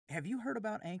Have you heard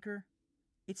about Anchor?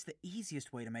 It's the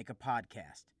easiest way to make a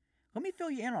podcast. Let me fill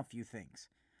you in on a few things.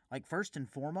 Like, first and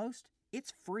foremost,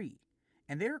 it's free.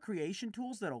 And there are creation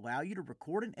tools that allow you to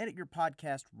record and edit your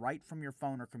podcast right from your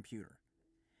phone or computer.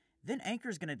 Then Anchor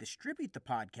is going to distribute the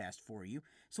podcast for you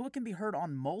so it can be heard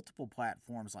on multiple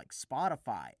platforms like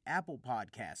Spotify, Apple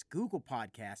Podcasts, Google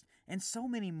Podcasts, and so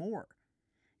many more.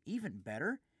 Even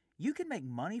better, you can make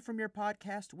money from your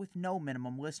podcast with no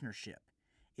minimum listenership.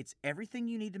 It's everything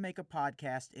you need to make a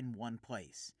podcast in one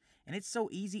place. And it's so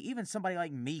easy, even somebody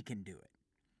like me can do it.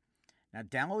 Now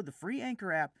download the free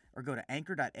Anchor app or go to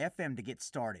anchor.fm to get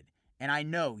started. And I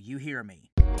know you hear me.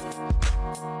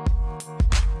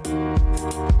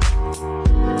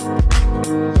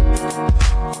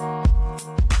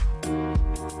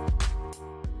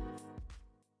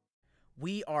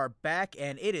 We are back,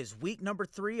 and it is week number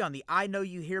 3 on the I Know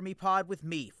You Hear Me pod with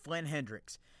me, Flynn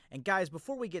Hendricks. And guys,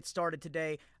 before we get started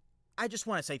today, I just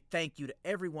want to say thank you to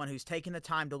everyone who's taken the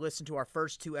time to listen to our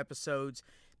first 2 episodes,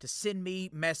 to send me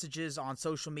messages on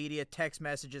social media, text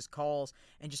messages, calls,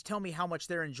 and just tell me how much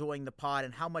they're enjoying the pod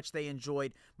and how much they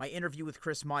enjoyed my interview with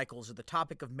Chris Michaels or the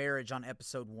topic of marriage on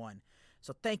episode 1.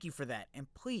 So thank you for that. And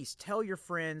please tell your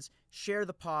friends, share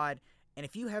the pod, and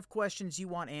if you have questions you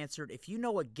want answered, if you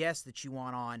know a guest that you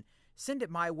want on, send it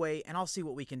my way and I'll see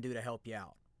what we can do to help you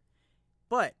out.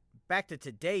 But back to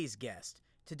today's guest.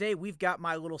 Today we've got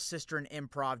my little sister in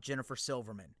improv, Jennifer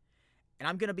Silverman. And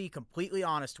I'm going to be completely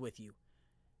honest with you.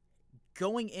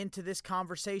 Going into this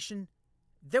conversation,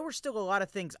 there were still a lot of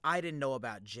things I didn't know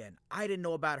about Jen. I didn't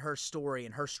know about her story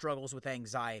and her struggles with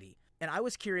anxiety. And I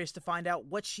was curious to find out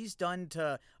what she's done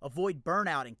to avoid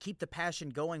burnout and keep the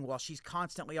passion going while she's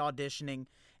constantly auditioning,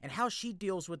 and how she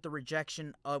deals with the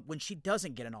rejection when she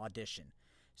doesn't get an audition.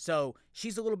 So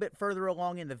she's a little bit further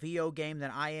along in the VO game than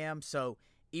I am, so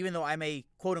even though I may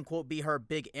quote-unquote be her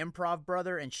big improv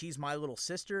brother and she's my little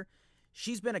sister,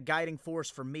 she's been a guiding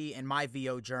force for me in my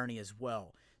VO journey as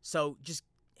well. So just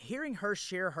hearing her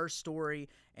share her story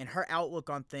and her outlook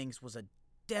on things was a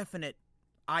definite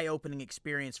eye-opening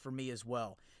experience for me as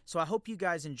well. So I hope you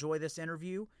guys enjoy this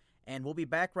interview, and we'll be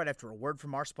back right after a word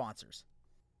from our sponsors.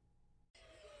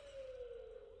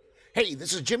 Hey,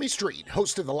 this is Jimmy Street,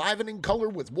 host of the Live and in Color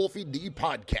with Wolfie D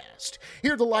podcast.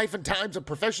 Here are the life and times of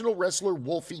professional wrestler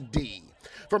Wolfie D.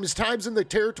 From his times in the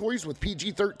territories with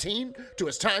PG-13 to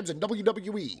his times in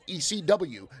WWE,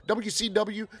 ECW,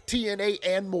 WCW, TNA,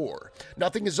 and more.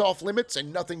 Nothing is off limits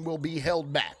and nothing will be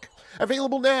held back.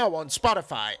 Available now on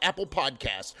Spotify, Apple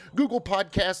Podcasts, Google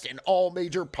Podcasts, and all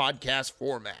major podcast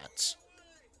formats.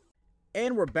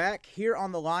 And we're back. Here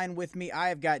on the line with me, I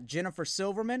have got Jennifer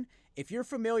Silverman. If you're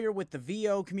familiar with the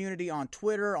VO community on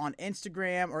Twitter, on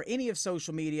Instagram, or any of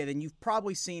social media, then you've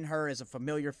probably seen her as a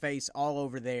familiar face all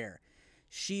over there.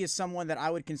 She is someone that I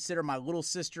would consider my little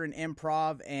sister in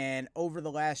improv, and over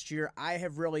the last year, I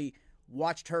have really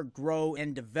watched her grow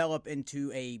and develop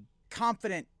into a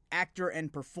confident actor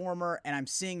and performer, and I'm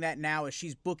seeing that now as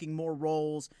she's booking more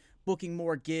roles, booking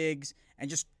more gigs, and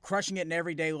just crushing it in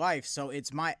everyday life. So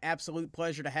it's my absolute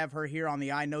pleasure to have her here on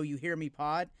the I Know You Hear Me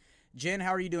pod. Jen, how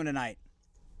are you doing tonight?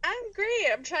 I'm great.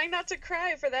 I'm trying not to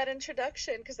cry for that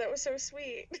introduction because that was so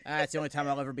sweet. It's the only time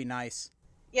I'll ever be nice.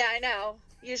 Yeah, I know.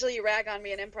 Usually you rag on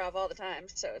me in improv all the time,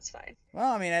 so it's fine.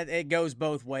 Well, I mean, it goes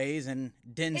both ways, and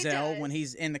Denzel, when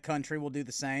he's in the country, will do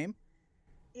the same.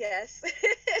 Yes.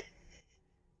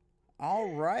 All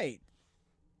right.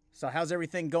 So how's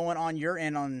everything going on your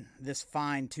end on this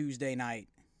fine Tuesday night?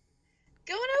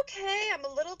 Going okay. I'm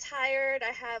a little tired.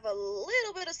 I have a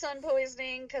little bit of sun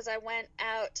poisoning because I went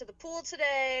out to the pool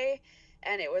today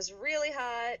and it was really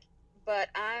hot, but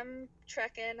I'm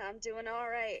trekking. I'm doing all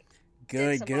right.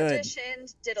 Good. Did some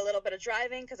auditions, did a little bit of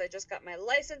driving because I just got my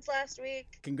license last week.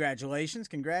 Congratulations.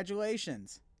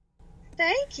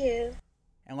 Thank you.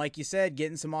 And like you said,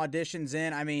 getting some auditions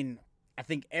in. I mean, I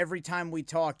think every time we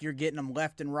talk, you're getting them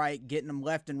left and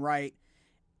right.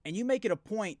 And you make it a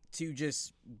point to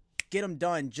just get them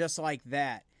done just like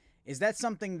that. Is that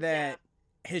something that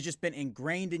has just been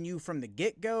ingrained in you from the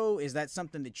get-go? Is that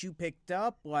something that you picked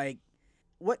up? Like,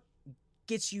 what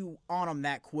gets you on them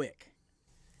that quick?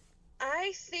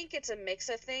 I think it's a mix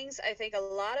of things. I think a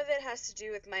lot of it has to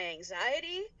do with my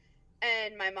anxiety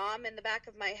and my mom in the back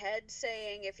of my head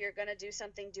saying, if you're going to do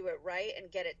something, do it right and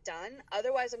get it done.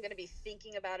 Otherwise, I'm going to be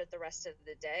thinking about it the rest of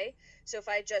the day. So if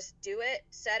I just do it,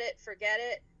 set it, forget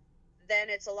it, then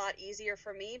it's a lot easier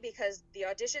for me because the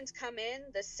auditions come in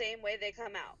the same way they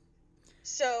come out.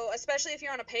 So especially if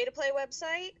you're on a pay-to-play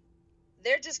website,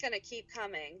 they're just going to keep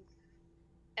coming.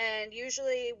 And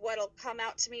usually what'll come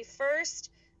out to me first,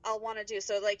 I'll want to do.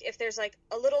 So like if there's like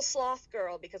a little sloth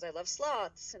girl, because I love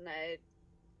sloths and I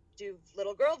do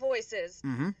little girl voices.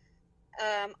 Mm-hmm.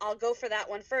 I'll go for that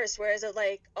one first. Whereas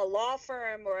like a law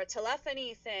firm or a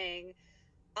telephony thing,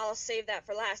 I'll save that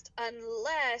for last,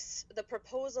 unless the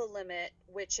proposal limit,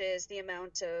 which is the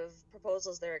amount of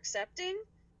proposals they're accepting,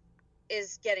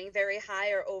 is getting very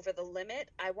high or over the limit.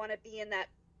 I want to be in that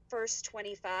first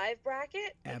 25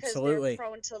 bracket because Absolutely. they're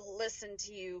prone to listen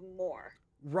to you more.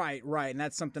 Right, right. And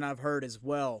that's something I've heard as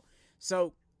well.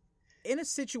 So in a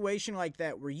situation like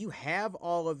that where you have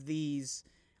all of these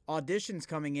auditions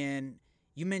coming in,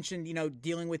 you mentioned,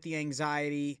 dealing with the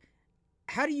anxiety.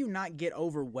 How do you not get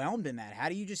overwhelmed in that? How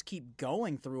do you just keep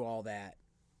going through all that?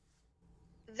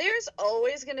 There's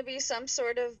always going to be some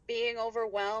sort of being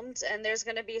overwhelmed, and there's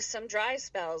going to be some dry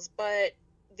spells, but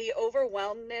the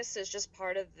overwhelmedness is just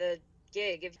part of the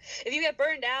gig. If you get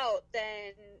burned out,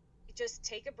 then just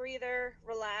take a breather,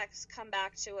 relax, come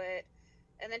back to it,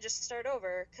 and then just start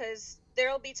over. Because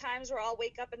there'll be times where I'll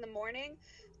wake up in the morning,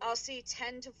 I'll see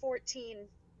 10 to 14,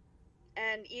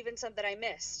 and even some that I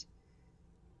missed.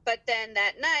 But then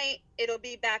that night, it'll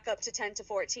be back up to 10 to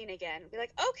 14 again. Be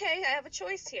like, okay, I have a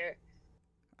choice here.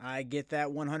 I get that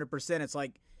 100%. It's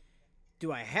like,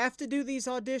 do I have to do these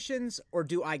auditions or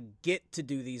do I get to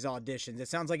do these auditions? It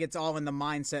sounds like it's all in the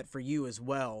mindset for you as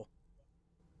well.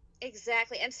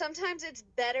 Exactly. And sometimes it's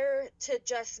better to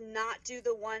just not do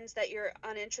the ones that you're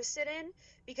uninterested in,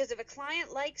 because if a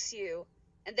client likes you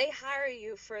and they hire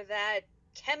you for that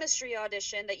chemistry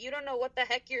audition that you don't know what the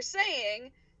heck you're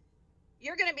saying,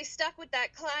 you're going to be stuck with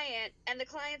that client, and the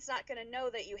client's not going to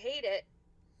know that you hate it.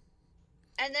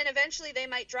 And then eventually they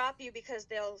might drop you because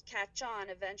they'll catch on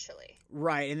eventually.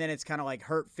 Right, and then it's kind of like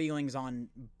hurt feelings on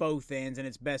both ends, and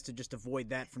it's best to just avoid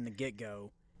that from the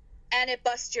get-go. And it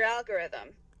busts your algorithm.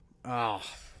 Oh,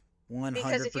 100%.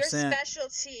 Because if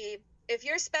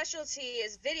your specialty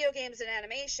is video games and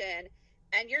animation,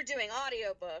 and you're doing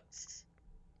audiobooks,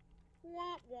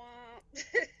 womp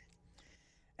womp.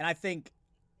 And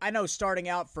I know starting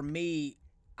out for me,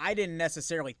 I didn't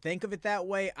necessarily think of it that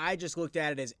way. I just looked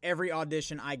at it as every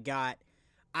audition I got,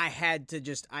 I had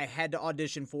to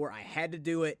audition for. I had to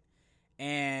do it.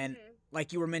 And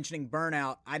like you were mentioning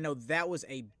burnout, I know that was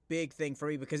a big thing for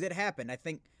me because it happened. I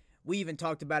think we even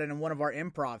talked about it in one of our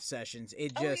improv sessions.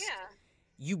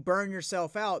 You burn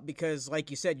yourself out because, like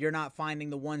you said, you're not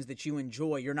finding the ones that you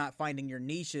enjoy. You're not finding your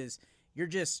niches. You're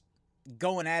just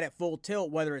going at it full tilt,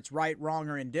 whether it's right, wrong,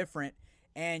 or indifferent.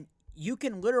 And you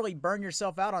can literally burn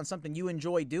yourself out on something you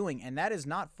enjoy doing, and that is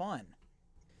not fun.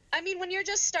 I mean, when you're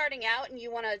just starting out and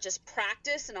you want to just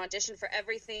practice and audition for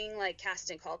everything like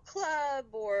Casting Call Club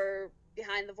or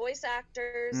Behind the Voice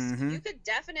Actors, you could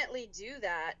definitely do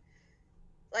that.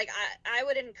 Like, I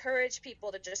would encourage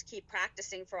people to just keep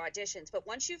practicing for auditions. But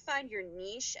once you find your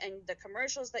niche and the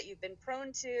commercials that you've been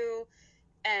prone to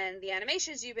and the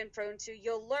animations you've been prone to,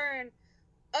 you'll learn,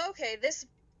 okay, this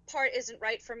part isn't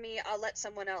right for me. I'll let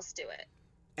someone else do it.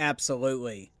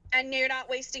 Absolutely. And you're not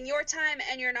wasting your time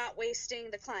and you're not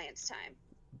wasting the client's time.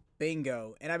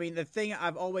 Bingo. And I mean, the thing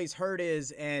I've always heard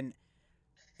is, and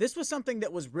this was something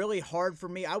that was really hard for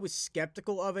me. I was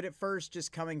skeptical of it at first,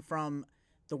 just coming from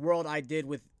the world I did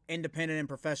with independent and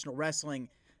professional wrestling.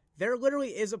 There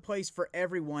literally is a place for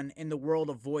everyone in the world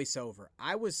of voiceover.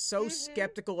 I was so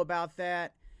skeptical about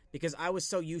that because I was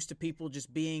so used to people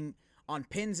just being on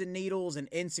pins and needles and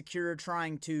insecure,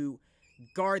 trying to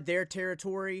guard their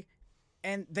territory.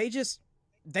 And they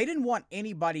didn't want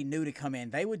anybody new to come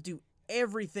in. They would do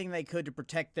everything they could to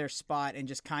protect their spot and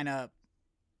just kind of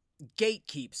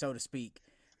gatekeep, so to speak.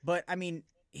 But I mean,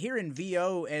 here in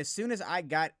VO, as soon as I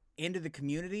got into the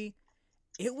community,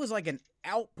 it was like an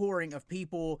outpouring of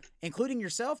people, including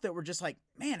yourself, that were just like,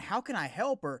 man, how can I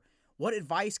help? Or what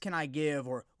advice can I give?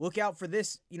 Or look out for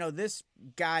this, this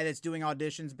guy that's doing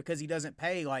auditions because he doesn't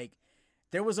pay. Like,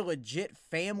 there was a legit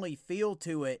family feel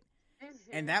to it.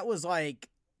 And that was like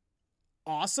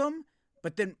awesome.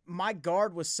 But then my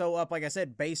guard was so up, like I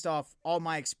said, based off all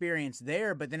my experience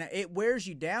there. But then it wears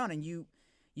you down, and you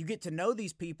get to know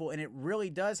these people, and it really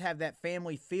does have that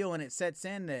family feel, and it sets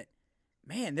in that,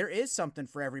 man, there is something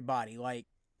for everybody. Like,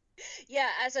 yeah,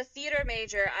 as a theater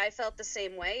major, I felt the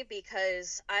same way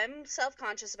because I'm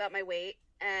self-conscious about my weight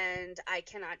and I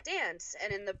cannot dance.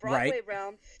 And in the Broadway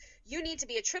realm, you need to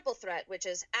be a triple threat, which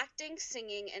is acting,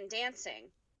 singing, and dancing.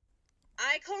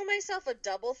 I call myself a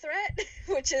double threat,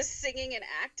 which is singing and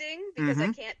acting, because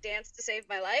I can't dance to save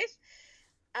my life.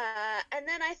 And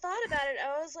then I thought about it.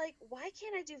 I was like, why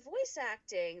can't I do voice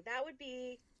acting? That would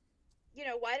be,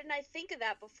 why didn't I think of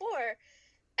that before?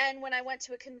 And when I went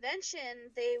to a convention,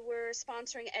 they were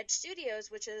sponsoring Edge Studios,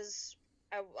 which is,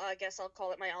 I guess I'll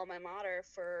call it my alma mater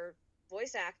for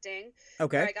voice acting,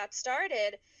 where I got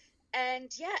started.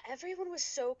 And yeah, everyone was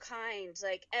so kind.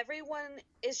 Like, everyone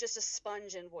is just a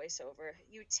sponge in voiceover.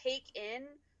 You take in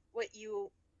what you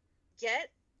get,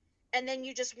 and then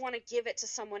you just want to give it to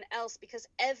someone else because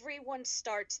everyone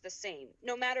starts the same.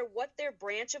 No matter what their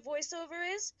branch of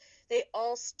voiceover is, they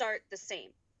all start the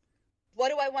same. What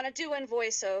do I want to do in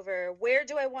voiceover? Where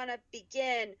do I want to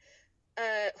begin?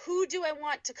 Who do I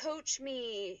want to coach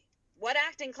me? What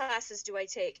acting classes do I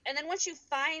take? And then once you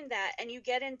find that and you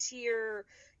get into your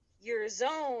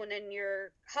zone and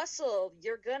your hustle,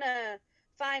 you're gonna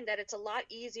find that it's a lot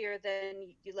easier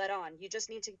than you let on. You just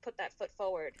need to put that foot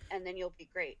forward, and then you'll be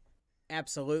great.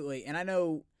 Absolutely. And I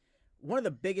know one of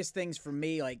the biggest things for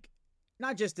me, like,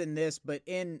 not just in this, but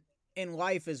in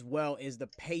life as well, is the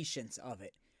patience of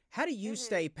it. How do you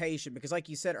stay patient? Because like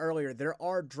you said earlier, there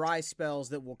are dry spells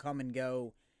that will come and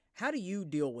go. How do you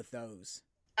deal with those?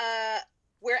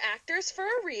 We're actors for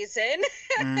a reason.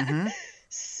 Mm-hmm.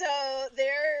 So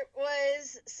there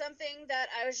was something that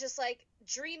I was just like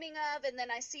dreaming of, and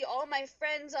then I see all my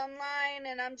friends online,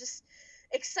 and I'm just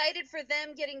excited for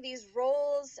them getting these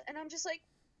roles, and I'm just like,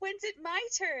 when's it my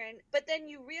turn? But then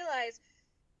you realize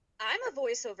I'm a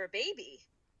voiceover baby.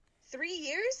 3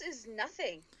 years is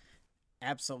nothing.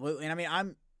 Absolutely. And I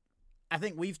mean, I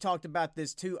think we've talked about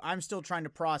this too. I'm still trying to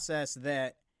process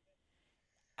that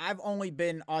I've only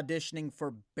been auditioning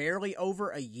for barely over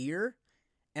a year.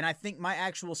 And I think my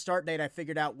actual start date I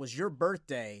figured out was your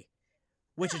birthday,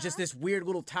 which is just this weird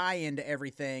little tie-in to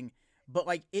everything. But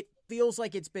like, it feels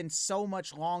like it's been so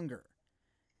much longer.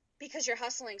 Because you're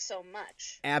hustling so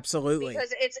much. Absolutely.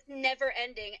 Because it's never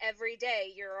ending every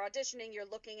day. You're auditioning, you're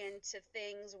looking into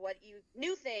things,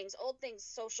 new things, old things,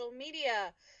 social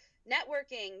media,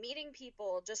 networking, meeting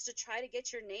people, just to try to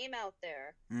get your name out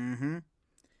there. Mm-hmm.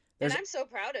 And I'm so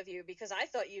proud of you because I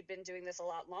thought you'd been doing this a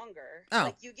lot longer. Oh,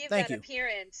 like, you give that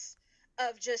appearance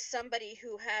of just somebody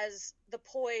who has the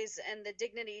poise and the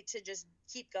dignity to just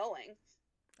keep going.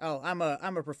 Oh, I'm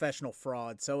a professional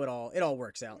fraud, so it all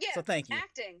works out. Yeah, so thank you.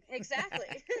 Acting, exactly.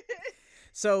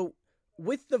 So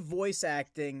with the voice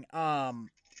acting,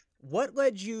 what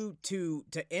led you to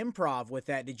improv with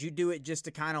that? Did you do it just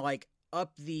to kind of like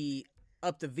up the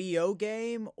VO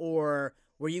game, or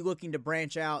were you looking to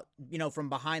branch out, from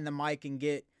behind the mic and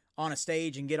get on a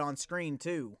stage and get on screen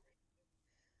too?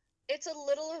 It's a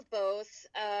little of both.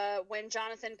 When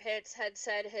Jonathan Pitts had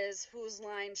said his Whose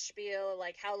Line spiel,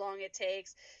 like how long it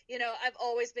takes, I've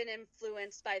always been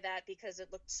influenced by that because it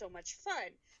looked so much fun.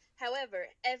 However,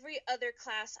 every other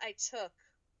class I took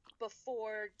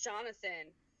before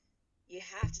Jonathan, you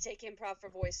have to take improv for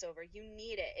voiceover. You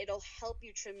need it. It'll help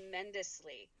you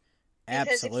tremendously.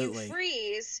 Because Absolutely. if you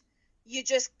freeze, you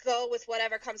just go with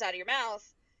whatever comes out of your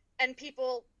mouth, and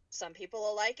some people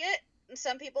will like it, and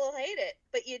some people will hate it,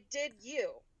 but you did you.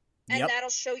 And that'll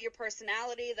show your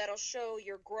personality, that'll show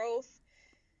your growth.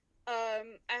 I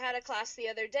had a class the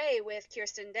other day with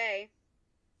Kirsten Day,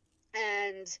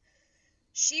 and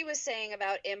she was saying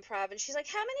about improv, and she's like,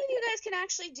 how many of you guys can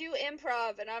actually do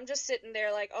improv? And I'm just sitting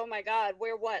there like, oh my God,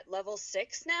 we're what, level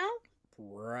 6 now?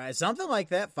 Right, something like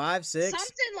that, 5, 6.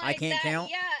 Something like I can't that, count.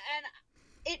 yeah, and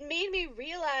it made me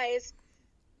realize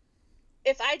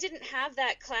if I didn't have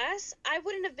that class, I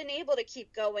wouldn't have been able to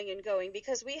keep going and going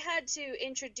because we had to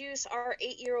introduce our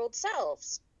 8-year-old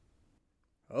selves.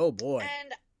 Oh boy.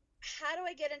 And how do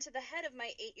I get into the head of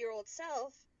my 8-year-old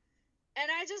self?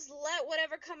 And I just let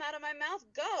whatever come out of my mouth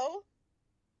go,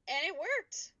 and it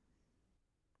worked.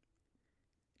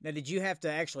 Now, did you have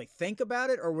to actually think about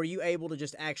it, or were you able to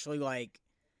just actually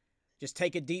just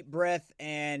take a deep breath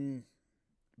and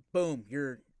boom,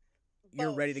 you're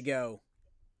ready to go?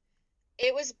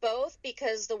 It was both,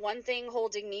 because the one thing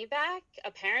holding me back,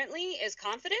 apparently, is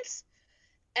confidence.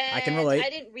 And I can relate. I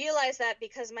didn't realize that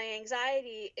because my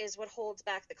anxiety is what holds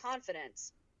back the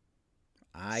confidence.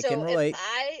 I can relate.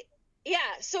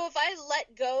 So if I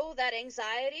let go that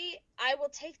anxiety, I will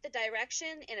take the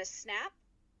direction in a snap,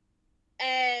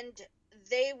 and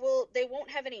they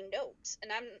won't have any notes.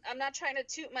 And I'm not trying to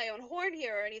toot my own horn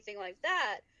here or anything like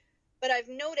that, but I've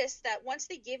noticed that once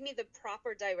they give me the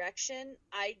proper direction,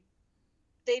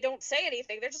 they don't say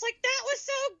anything. They're just like, that was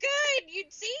so good. You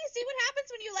see what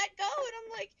happens when you let go? And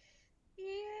I'm like,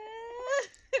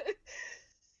 yeah.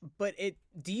 But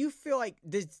do you feel like,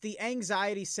 does the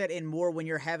anxiety set in more when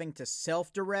you're having to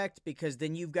self-direct? Because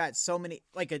then you've got so many,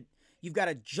 you've got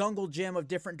a jungle gym of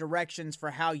different directions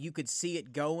for how you could see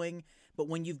it going. But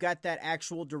when you've got that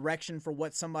actual direction for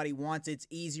what somebody wants, it's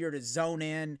easier to zone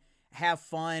in, have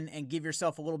fun, and give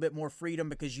yourself a little bit more freedom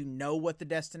because you know what the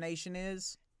destination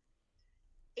is.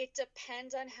 It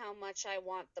depends on how much I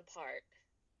want the part.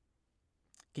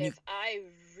 If I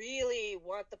really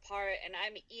want the part and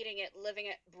I'm eating it, living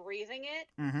it, breathing it,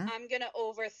 I'm going to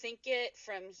overthink it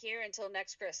from here until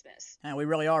next Christmas. And we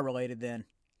really are related then.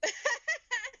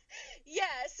 Yeah,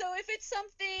 so if it's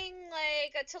something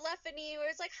like a telephony where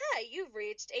it's like, hi, you've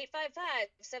reached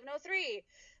 855-703,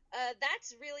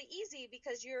 that's really easy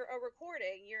because you're a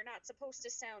recording. You're not supposed to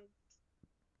sound,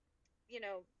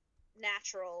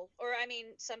 natural. Or, I mean,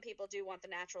 some people do want the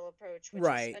natural approach, which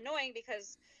is annoying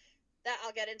because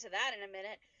I'll get into that in a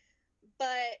minute.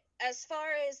 But as far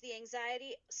as the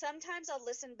anxiety, sometimes I'll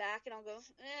listen back and I'll go,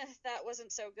 that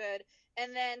wasn't so good.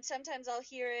 And then sometimes I'll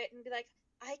hear it and be like,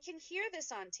 I can hear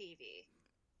this on TV.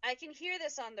 I can hear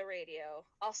this on the radio.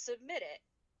 I'll submit it.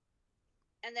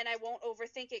 And then I won't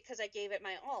overthink it because I gave it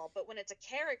my all. But when it's a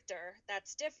character,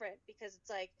 that's different because it's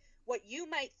like what you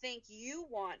might think you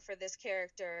want for this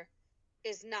character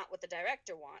is not what the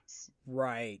director wants.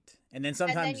 Right. And then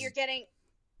sometimes... And then you're getting...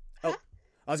 Oh,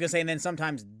 I was going to say, and then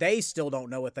sometimes they still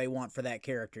don't know what they want for that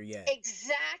character yet.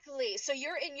 Exactly. So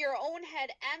you're in your own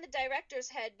head and the director's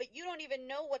head, but you don't even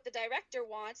know what the director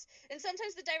wants. And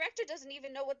sometimes the director doesn't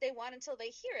even know what they want until they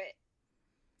hear it.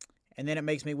 And then it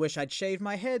makes me wish I'd shaved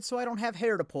my head so I don't have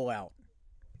hair to pull out.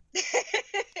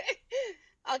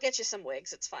 I'll get you some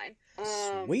wigs. It's fine.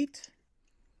 Sweet.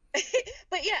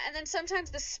 But yeah, and then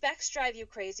sometimes the specs drive you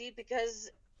crazy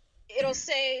because it'll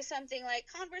say something like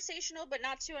conversational but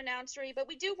not too announcery, but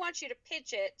we do want you to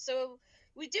pitch it. So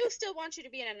we do still want you to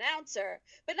be an announcer,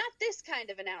 but not this kind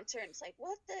of announcer. And it's like,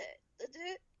 what the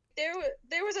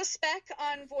there was a spec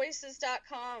on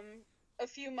voices.com a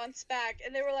few months back,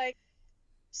 and they were like,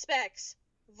 specs,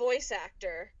 voice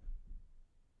actor.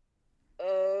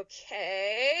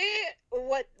 Okay,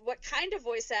 what kind of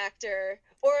voice actor?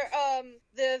 Or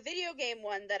the video game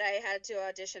one that I had to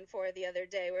audition for the other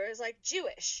day, where it was like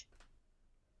Jewish.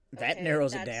 That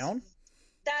narrows it down.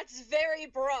 That's very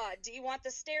broad. Do you want the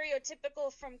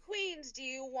stereotypical from Queens? Do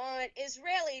you want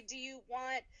Israeli? Do you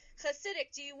want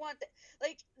Hasidic? Do you want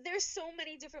there's so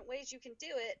many different ways you can do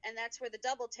it, and that's where the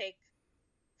double take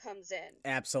comes in.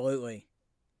 Absolutely.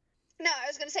 No, I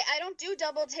was going to say, I don't do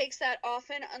double takes that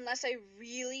often unless I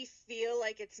really feel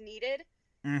like it's needed.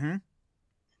 Mm-hmm.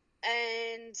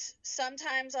 And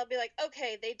sometimes I'll be like,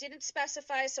 okay, they didn't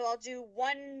specify, so I'll do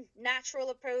one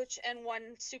natural approach and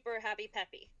one super happy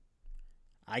peppy.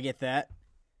 I get that.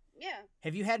 Yeah.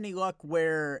 Have you had any luck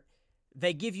where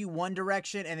they give you one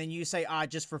direction and then you say,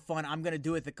 just for fun, I'm going to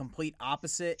do it the complete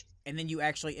opposite, and then you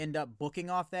actually end up booking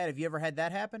off that? Have you ever had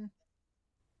that happen?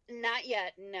 Not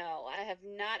yet, no. I have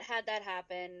not had that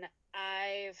happen.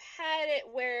 I've had it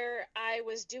where I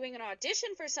was doing an audition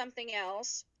for something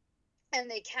else, and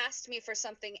they cast me for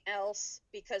something else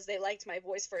because they liked my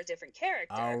voice for a different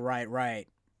character. Oh, right.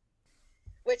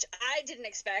 Which I didn't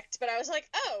expect, but I was like,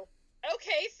 oh,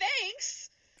 okay, thanks.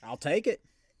 I'll take it.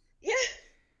 Yeah.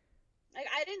 Like,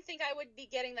 I didn't think I would be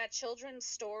getting that children's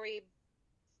story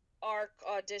arc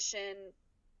audition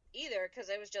either, because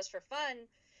it was just for fun.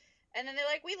 And then they're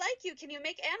like, we like you. Can you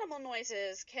make animal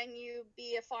noises? Can you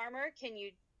be a farmer? Can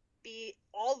you be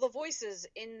all the voices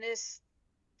in this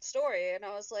story? And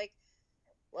I was like,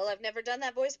 well, I've never done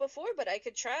that voice before, but I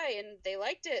could try, and they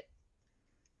liked it.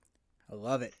 I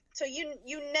love it. So you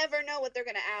never know what they're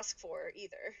going to ask for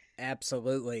either.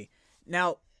 Absolutely.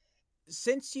 Now,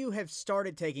 since you have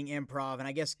started taking improv, and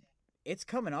I guess it's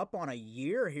coming up on a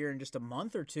year here in just a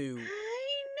month or two. I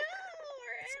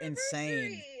know. It's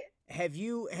insane. Have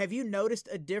you noticed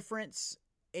a difference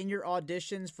in your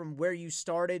auditions from where you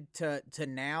started to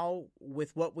now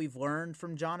with what we've learned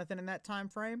from Jonathan in that time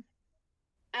frame?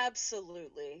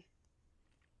 Absolutely.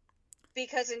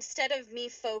 Because instead of me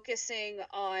focusing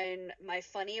on my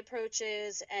funny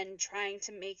approaches and trying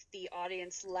to make the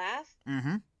audience laugh,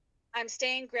 I'm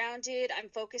staying grounded. I'm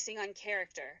focusing on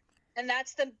character. And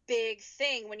that's the big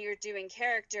thing when you're doing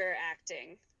character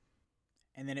acting.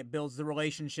 And then it builds the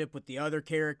relationship with the other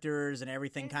characters, and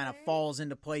everything kind of falls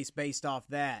into place based off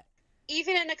that.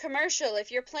 Even in a commercial,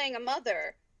 if you're playing a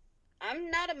mother, I'm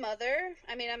not a mother.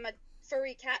 I mean, I'm a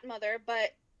furry cat mother,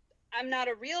 but I'm not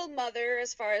a real mother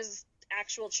as far as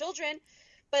actual children.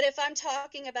 But if I'm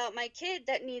talking about my kid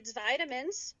that needs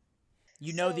vitamins...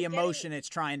 You know the emotion it's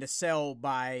trying to sell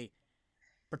by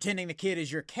pretending the kid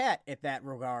is your cat at that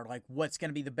regard. Like, what's going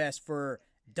to be the best for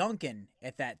Duncan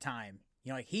at that time? You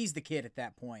know, like, he's the kid at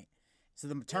that point. So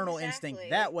the maternal instinct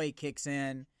that way kicks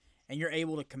in, and you're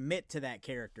able to commit to that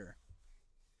character.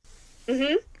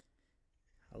 Mm-hmm.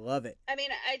 I love it. I mean,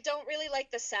 I don't really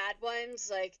like the sad ones,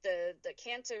 like the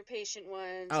cancer patient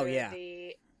ones. Oh, or yeah.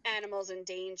 The animals in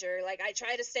danger. Like, I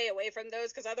try to stay away from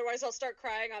those, because otherwise I'll start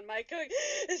crying on mic, going,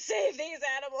 save these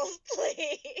animals,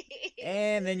 please.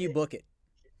 And then you book it.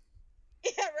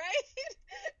 Yeah,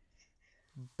 right?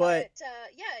 But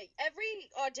Yeah, every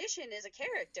audition is a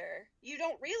character. You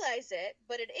don't realize it,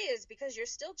 but it is because you're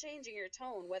still changing your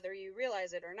tone, whether you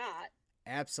realize it or not.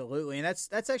 absolutely. And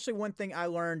that's actually one thing I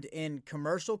learned in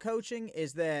commercial coaching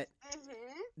is that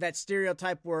Mm-hmm. that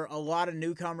stereotype where a lot of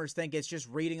newcomers think it's just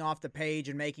reading off the page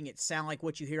and making it sound like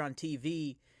what you hear on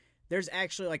TV. There's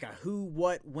actually like a who,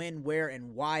 what, when, where,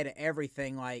 and why to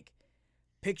everything. Like,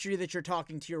 picture that you're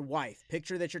talking to your wife.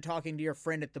 Picture that you're talking to your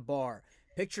friend at the bar.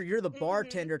 Picture you're the Mm-hmm.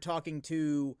 bartender talking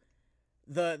to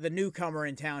the newcomer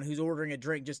in town who's ordering a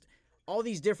drink. Just all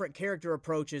these different character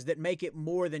approaches that make it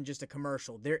more than just a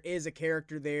commercial. There is a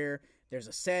character there. There's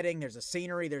a setting. There's a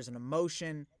scenery. There's an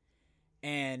emotion.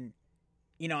 And,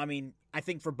 you know, I mean, I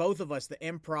think for both of us, the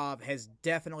improv has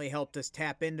definitely helped us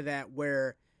tap into that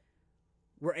where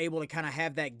we're able to kind of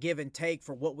have that give and take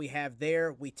for what we have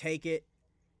there. We take it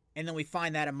and then we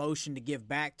find that emotion to give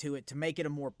back to it to make it a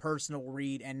more personal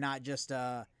read and not just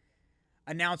a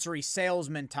announcery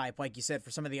salesman type, like you said,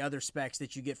 for some of the other specs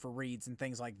that you get for reads and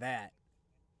things like that.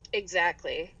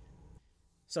 Exactly.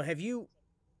 So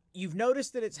you've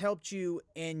noticed that it's helped you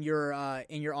in your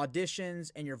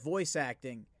auditions and your voice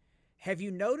acting. Have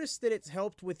you noticed that it's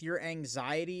helped with your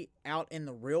anxiety out in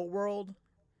the real world?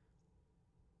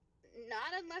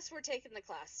 Not unless we're taking the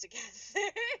class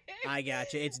together. I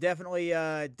gotcha. It's definitely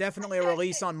a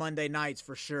release on Monday nights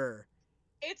for sure.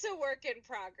 It's a work in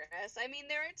progress. I mean,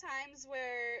 there are times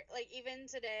where, like, even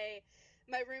today,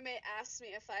 my roommate asked me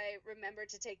if I remembered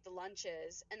to take the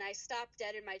lunches, and I stopped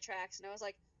dead in my tracks, and I was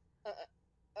like,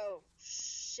 oh,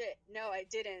 shit, no, I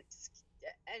didn't.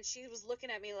 And she was looking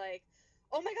at me like,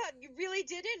 oh my God, you really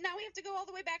didn't? Now we have to go all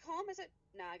the way back home? I said,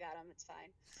 no, I got him. It's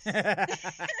fine. And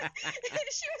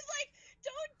she was like,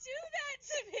 don't do that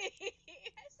to me.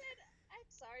 I said, I'm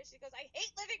sorry. She goes, I hate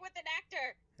living with an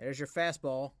actor. There's your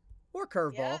fastball or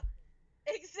curveball. Yep,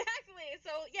 exactly.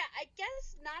 So, yeah, I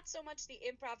guess not so much the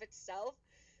improv itself,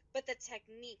 but the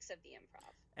techniques of the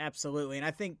improv. Absolutely. And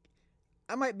I think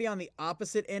I might be on the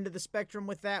opposite end of the spectrum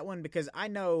with that one because I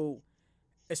know,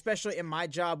 especially in my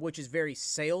job, which is very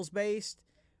sales based,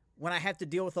 when I have to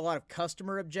deal with a lot of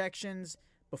customer objections,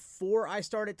 before I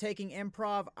started taking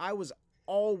improv, I was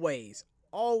always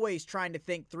trying to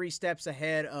think 3 steps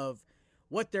ahead of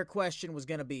what their question was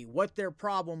going to be, what their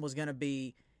problem was going to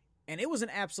be. And it was an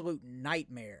absolute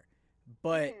nightmare.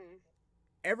 But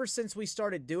ever since we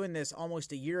started doing this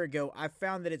almost a year ago, I've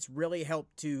found that it's really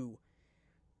helped to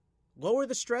lower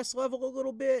the stress level a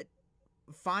little bit,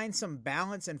 find some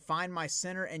balance and find my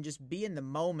center and just be in the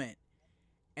moment.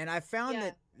 And I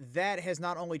found that has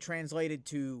not only translated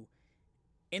to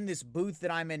in this booth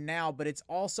that I'm in now, but it's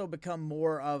also become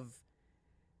more of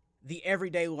the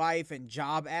everyday life and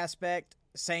job aspect.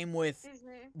 Same with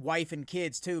wife and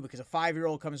kids too, because a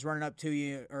 5-year-old comes running up to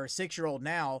you, or a 6-year-old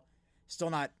now, still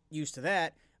not used to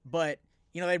that, but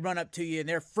you know, they run up to you and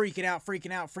they're freaking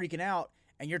out,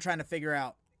 and you're trying to figure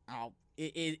out, oh,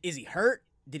 is he hurt?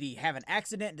 Did he have an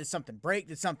accident? Did something break?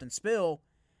 Did something spill?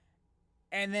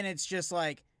 And then it's just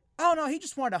like, oh no, he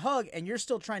just wanted a hug, and you're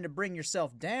still trying to bring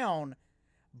yourself down.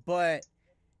 But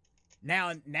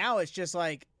now it's just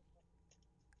like,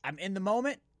 I'm in the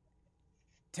moment.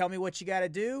 Tell me what you got to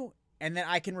do, and then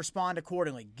I can respond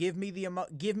accordingly. Give me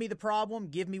the problem.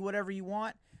 Give me whatever you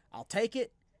want. I'll take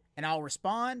it, and I'll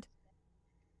respond.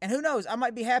 And who knows? I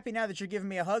might be happy now that you're giving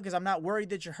me a hug because I'm not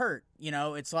worried that you're hurt. You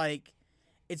know, it's like,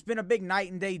 it's been a big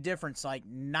night and day difference, like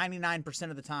 99%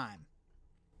 of the time.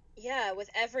 Yeah, with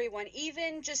everyone,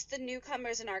 even just the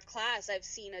newcomers in our class, I've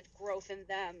seen a growth in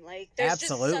them. Like, there's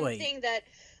Absolutely. just something that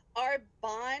our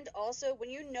bond also, when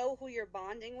you know who you're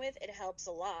bonding with, it helps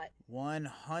a lot.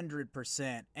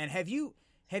 100%. And have you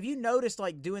noticed,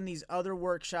 like, doing these other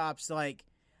workshops, like,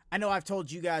 I know I've told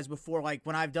you guys before, like,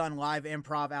 when I've done live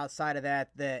improv outside of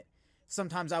that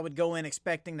sometimes I would go in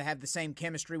expecting to have the same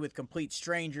chemistry with complete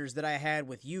strangers that I had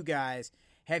with you guys.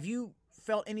 Have you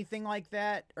felt anything like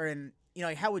that? Or, you know,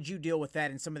 like, how would you deal with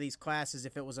that in some of these classes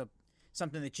if it was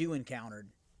something that you encountered?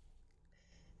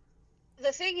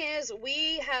 The thing is,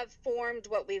 we have formed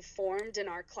what we've formed in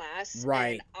our class.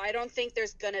 Right. And I don't think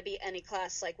there's going to be any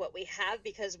class like what we have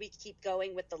because we keep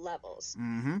going with the levels.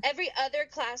 Mm-hmm. Every other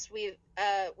class we've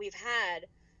had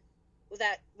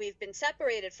that we've been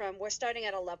separated from, we're starting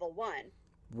at a level 1.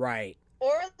 Right.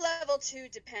 Or a level 2,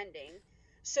 depending.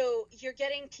 So you're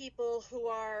getting people who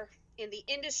are in the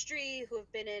industry, who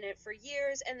have been in it for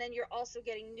years, and then you're also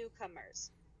getting newcomers.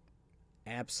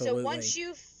 Absolutely. So once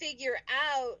you figure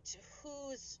out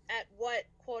who's at what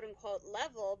quote-unquote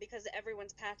level, because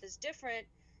everyone's path is different,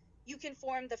 you can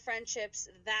form the friendships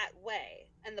that way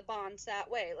and the bonds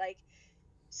that way. Like,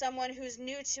 Someone who's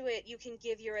new to it, you can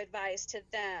give your advice to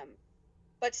them.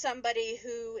 But somebody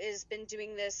who has been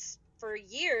doing this for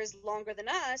years, longer than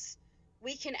us,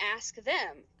 we can ask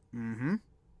them. Mm-hmm.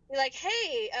 Be like,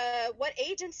 hey, what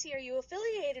agency are you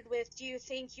affiliated with? Do you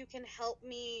think you can help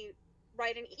me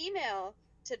write an email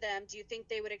to them? Do you think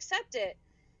they would accept it?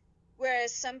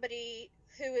 Whereas somebody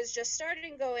who is just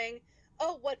starting going,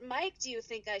 oh, what mic do you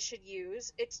think I should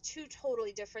use? It's two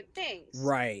totally different things.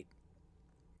 Right.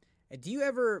 Do you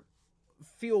ever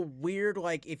feel weird,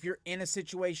 like if you're in a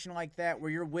situation like that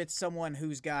where you're with someone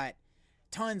who's got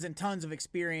tons and tons of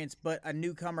experience, but a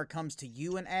newcomer comes to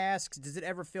you and asks, does it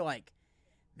ever feel like,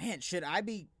 man, should I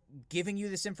be giving you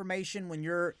this information when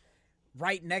you're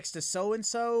right next to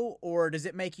so-and-so? Or does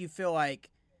it make you feel like,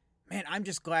 man, I'm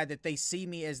just glad that they see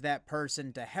me as that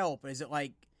person to help? Is it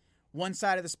like one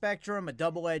side of the spectrum, a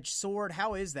double-edged sword?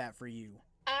 How is that for you?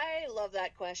 I love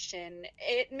that question.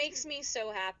 It makes me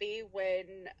so happy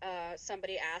when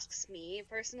somebody asks me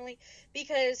personally,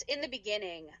 because in the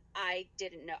beginning, I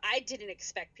didn't know. I didn't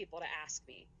expect people to ask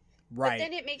me. Right. But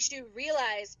then it makes you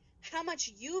realize how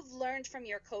much you've learned from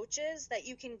your coaches that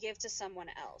you can give to someone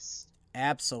else.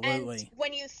 Absolutely. And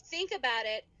when you think about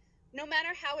it, no matter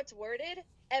how it's worded,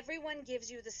 everyone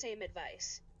gives you the same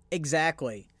advice.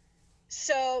 Exactly.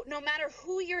 So no matter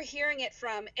who you're hearing it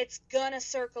from, it's gonna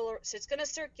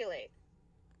circulate.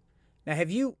 Now, have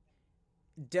you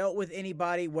dealt with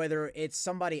anybody, whether it's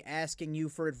somebody asking you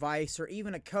for advice or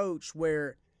even a coach,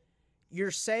 where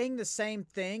you're saying the same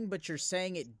thing, but you're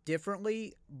saying it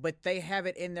differently, but they have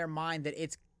it in their mind that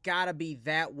it's got to be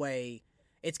that way.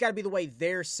 It's got to be the way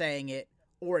they're saying it,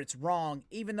 or it's wrong,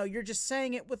 even though you're just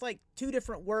saying it with like two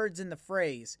different words in the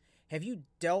phrase. Have you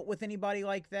dealt with anybody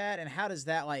like that? And how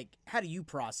do you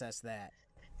process that?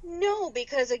 No,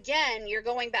 because again, you're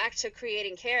going back to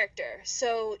creating character.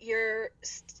 So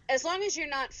as long as you're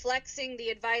not flexing the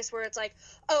advice where it's like,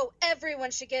 oh,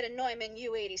 everyone should get a Neumann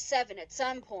U87 at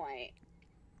some point.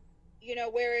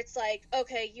 Where it's like,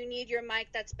 okay, you need your mic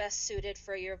that's best suited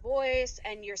for your voice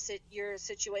and your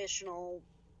situational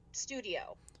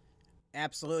studio.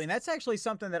 Absolutely. And that's actually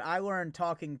something that I learned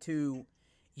talking to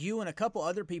you and a couple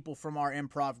other people from our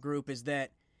improv group, is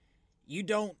that you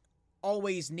don't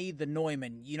always need the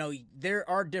Neumann. There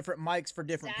are different mics for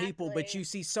different people, but you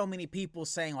see so many people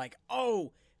saying like,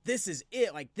 oh, this is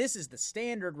it. Like, this is the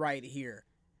standard right here.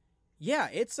 Yeah,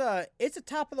 it's a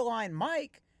top of the line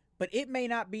mic, but it may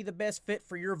not be the best fit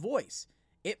for your voice.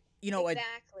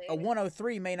 Exactly. A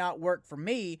 103 may not work for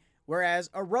me, whereas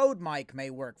a Rode mic may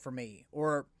work for me,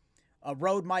 or a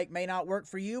Rode mic may not work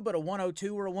for you, but a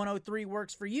 102 or a 103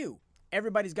 works for you.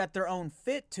 Everybody's got their own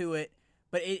fit to it,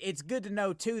 but it's good to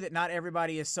know, too, that not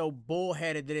everybody is so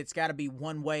bullheaded that it's got to be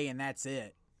one way and that's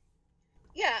it.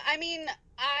 Yeah, I mean,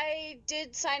 I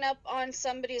did sign up on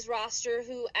somebody's roster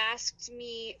who asked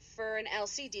me for an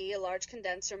LCD, a large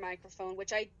condenser microphone,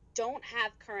 which I don't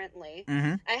have currently.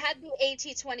 Mm-hmm. I had the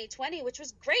AT2020, which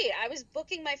was great. I was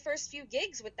booking my first few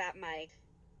gigs with that mic.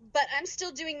 But I'm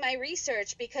still doing my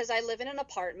research because I live in an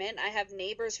apartment. I have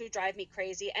neighbors who drive me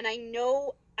crazy, and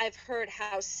I've heard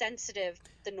how sensitive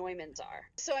the Neumanns are.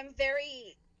 So I'm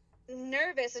very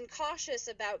nervous and cautious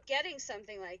about getting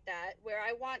something like that, where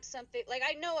I want something, like,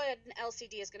 I know an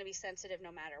LCD is going to be sensitive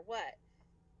no matter what.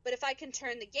 But if I can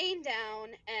turn the gain down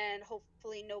and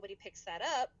hopefully nobody picks that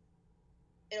up,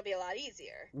 it'll be a lot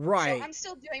easier. Right. So I'm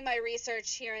still doing my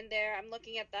research here and there. I'm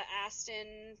looking at the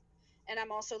Aston, and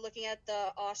I'm also looking at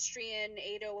the Austrian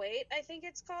 808, I think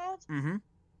it's called, mm-hmm.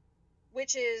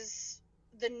 which is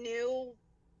the new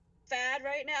fad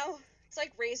right now. It's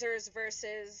like Razors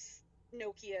versus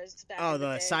Nokia's back in the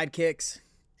day. Sidekicks?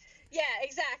 Yeah,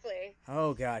 exactly.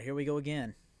 Oh, God, here we go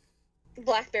again.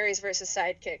 Blackberries versus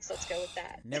Sidekicks. Let's go with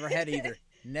that. Never had either.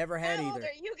 Never had How either. old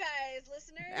are you guys,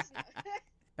 listeners?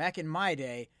 Back in my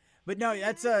day. But no,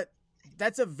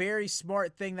 that's a very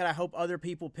smart thing that I hope other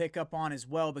people pick up on as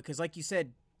well, because like you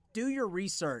said, do your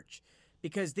research,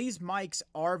 because these mics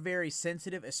are very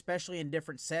sensitive, especially in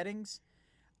different settings.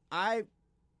 I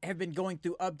have been going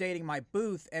through updating my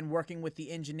booth and working with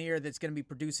the engineer that's going to be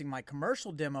producing my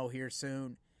commercial demo here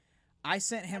soon. I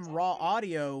sent him raw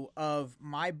audio of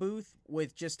my booth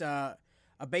with just a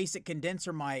basic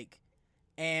condenser mic,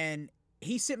 and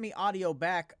he sent me audio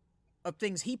back of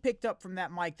things he picked up from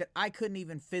that mic that I couldn't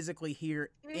even physically hear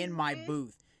in my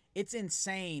booth. It's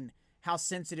insane how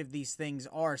sensitive these things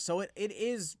are. So it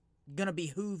is going to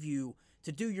behoove you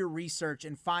to do your research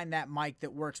and find that mic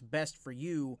that works best for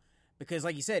you, because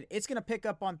like you said, it's going to pick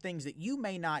up on things that you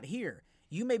may not hear.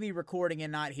 You may be recording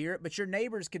and not hear it, but your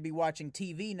neighbors could be watching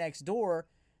TV next door,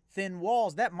 thin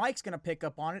walls. That mic's going to pick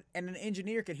up on it, and an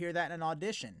engineer could hear that in an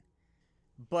audition.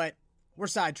 But We're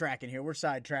sidetracking here. We're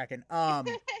sidetracking.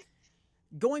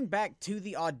 Going back to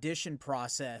the audition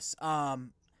process,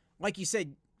 like you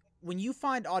said, when you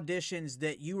find auditions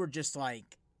that you were just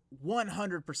like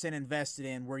 100% invested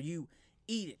in, where you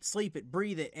eat it, sleep it,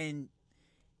 breathe it, and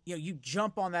you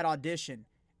jump on that audition,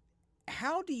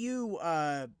 how do you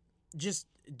just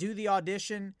do the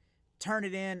audition, turn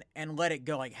it in, and let it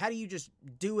go? Like, how do you just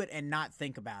do it and not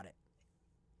think about it?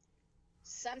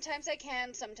 Sometimes I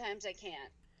can, sometimes I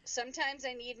can't. Sometimes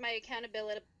I need my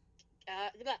accountability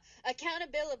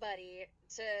buddy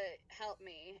to help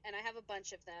me, and I have a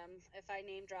bunch of them. If I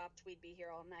name dropped, we'd be here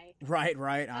all night. Right.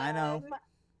 I know.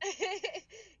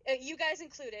 You guys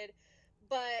included.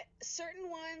 But certain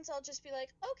ones, I'll just be like,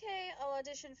 okay, I'll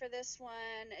audition for this one.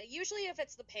 Usually if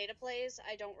it's the pay-to-plays,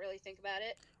 I don't really think about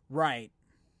it. Right.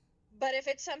 But if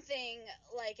it's something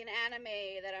like an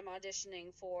anime that I'm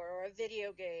auditioning for, or a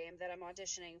video game that I'm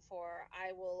auditioning for,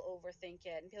 I will overthink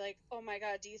it and be like, oh my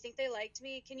god, do you think they liked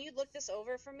me? Can you look this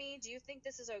over for me? Do you think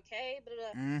this is okay? Blah,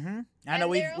 blah. Mm-hmm. I know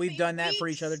we've done that for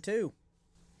each other too.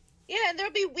 Yeah, and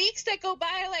there'll be weeks that go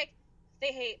by like,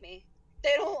 they hate me.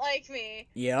 They don't like me.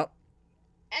 Yep.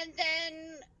 And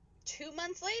then 2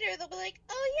 months later, they'll be like,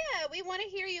 oh yeah, we want to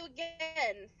hear you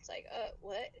again. It's like,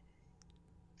 what?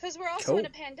 Because we're also in a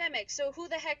pandemic, so who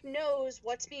the heck knows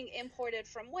what's being imported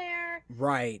from where?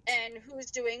 Right. And who's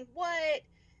doing what?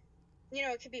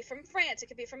 It could be from France, it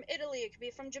could be from Italy, it could be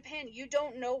from Japan. You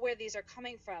don't know where these are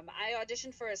coming from. I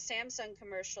auditioned for a Samsung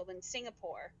commercial in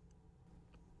Singapore.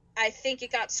 I think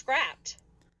it got scrapped.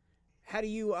 How do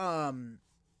you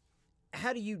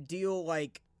deal,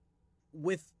 like,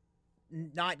 with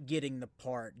not getting the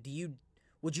part?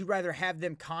 Would you rather have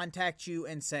them contact you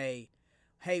and say,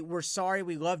 hey, we're sorry,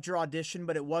 we loved your audition,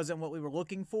 but it wasn't what we were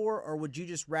looking for? Or would you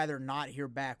just rather not hear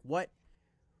back? What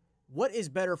is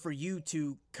better for you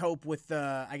to cope with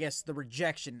I guess the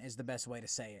rejection is the best way to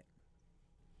say it?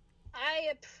 I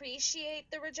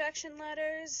appreciate the rejection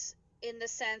letters in the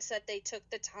sense that they took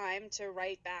the time to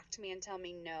write back to me and tell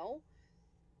me no.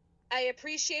 I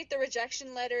appreciate the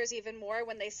rejection letters even more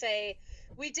when they say,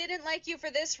 we didn't like you for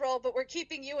this role, but we're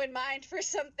keeping you in mind for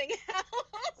something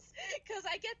else. Because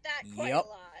I get that quite a lot.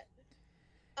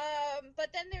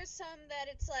 But then there's some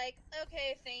that it's like,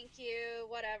 okay, thank you,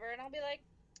 whatever. And I'll be like,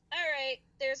 all right,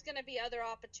 there's going to be other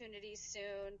opportunities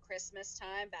soon. Christmas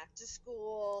time, back to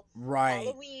school, right.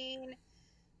 Halloween.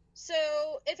 So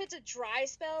if it's a dry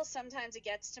spell, sometimes it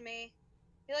gets to me.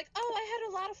 You're like, oh, I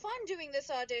had a lot of fun doing this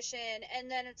audition.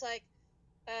 And then it's like,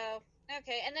 oh,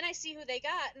 okay. And then I see who they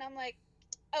got, and I'm like,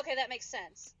 okay, that makes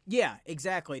sense. Yeah,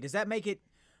 exactly. Does that make it,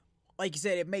 like you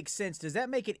said, it makes sense. Does that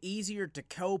make it easier to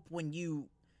cope when you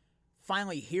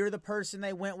finally hear the person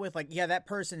they went with? Like, yeah, that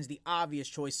person's the obvious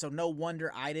choice, so no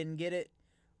wonder I didn't get it?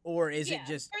 Or is it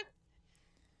just...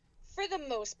 For the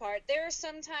most part. There are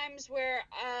some times where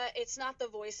it's not the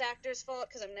voice actor's fault,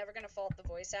 because I'm never going to fault the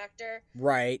voice actor.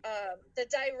 Right. The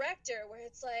director, where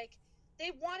it's like,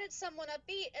 they wanted someone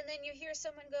upbeat, and then you hear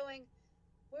someone going,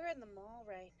 we're in the mall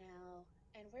right now,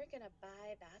 and we're going to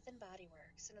buy Bath and Body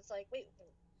Works. And it's like, wait,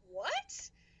 what?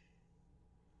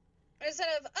 Instead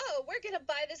of, oh, we're going to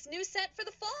buy this new set for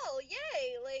the fall.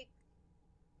 Yay. Like,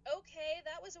 okay,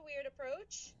 that was a weird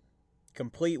approach.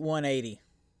 Complete 180.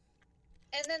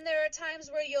 And then there are times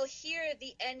where you'll hear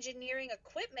the engineering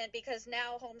equipment, because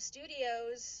now home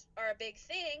studios are a big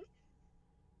thing.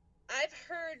 I've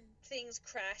heard things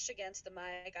crash against the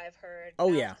mic. I've heard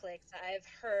clicks. I've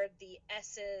heard the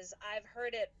S's. I've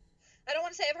heard it. I don't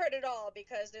want to say I've heard it all,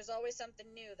 because there's always something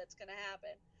new that's going to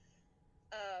happen.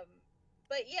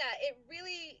 But yeah, it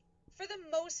really, for the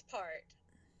most part,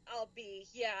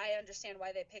 I understand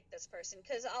why they picked this person,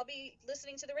 because I'll be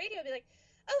listening to the radio and be like,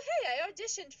 oh, hey, I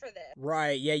auditioned for this.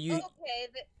 Right, yeah, yeah.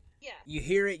 You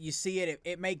hear it, you see it,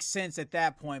 it makes sense at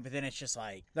that point, but then it's just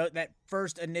like, that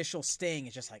first initial sting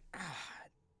is just like,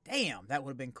 damn, that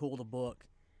would have been cool to book.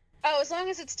 Oh, as long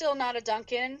as it's still not a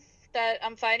Dunkin' that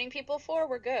I'm fighting people for,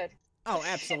 we're good. Oh,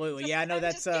 absolutely. Yeah, I know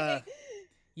that's,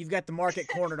 you've got the market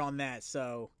cornered on that,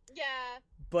 so. Yeah.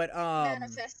 But,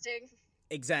 manifesting.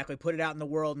 Exactly, put it out in the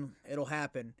world and it'll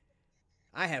happen.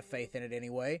 I have faith in it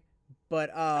anyway. But,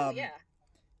 yeah.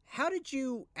 How did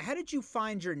you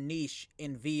find your niche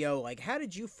in VO? Like, how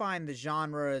did you find the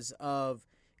genres of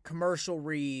commercial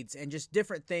reads and just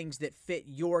different things that fit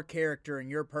your character and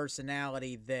your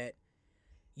personality that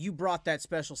you brought that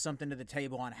special something to the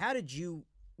table on?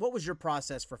 What was your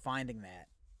process for finding that?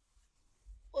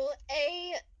 Well,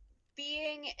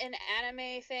 being an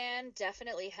anime fan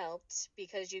definitely helped,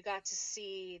 because you got to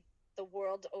see the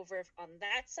world over on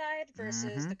that side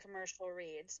versus the commercial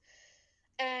reads.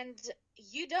 And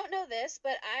you don't know this,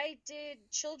 but I did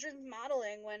children's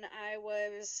modeling when I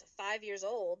was 5 years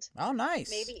old, Oh, nice.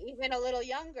 maybe even a little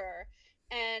younger.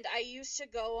 And I used to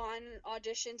go on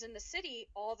auditions in the city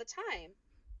all the time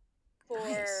for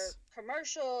Nice.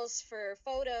 commercials, for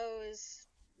photos,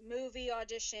 movie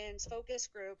auditions, focus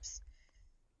groups.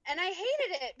 And I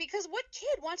hated it because what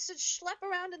kid wants to schlep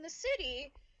around in the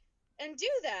city and do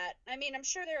that? I mean, I'm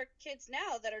sure there are kids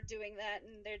now that are doing that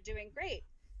and they're doing great.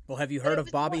 Well, have you But heard it of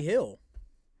was Bobby one. Hill?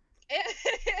 Yeah,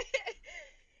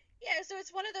 so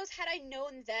it's one of those, had I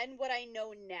known then what I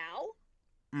know now,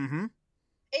 Mm-hmm.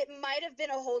 it might have been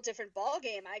a whole different ball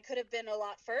game. I could have been a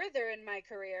lot further in my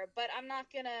career, but I'm not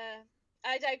gonna.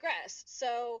 I digress.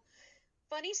 So,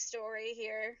 funny story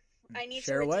here. I need to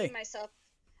Share redeem away. myself.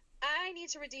 I need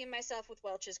to redeem myself with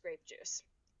Welch's grape juice.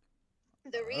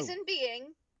 The Oh. reason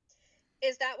being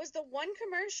is that was the one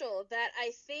commercial that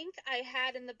I think I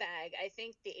had in the bag. I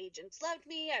think the agents loved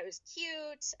me. I was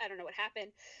cute. I don't know what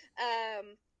happened.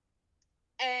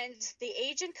 And the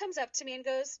agent comes up to me and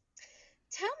goes,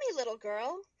 "Tell me, little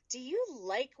girl, do you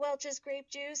like Welch's grape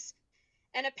juice?"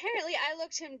 And apparently I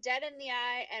looked him dead in the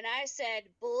eye and I said,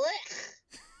 "Blech."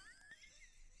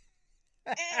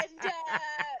 And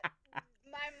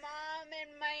my mom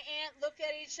and my aunt look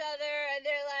at each other and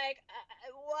they're like,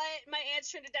 "What?" My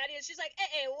aunt's turned to daddy and she's like,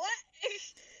 what?"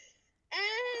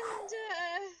 And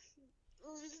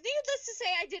needless to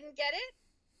say, I didn't get it.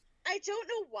 I don't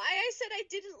know why I said I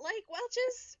didn't like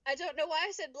Welch's. I don't know why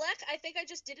I said Blech. I think I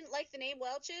just didn't like the name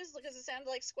Welch's because it sounded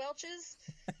like squelches.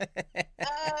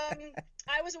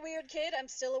 I was a weird kid. I'm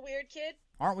still a weird kid.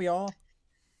 Aren't we all?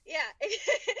 Yeah.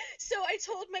 So I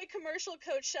told my commercial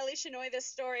coach, Shelly Shinoy, this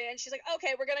story, and she's like,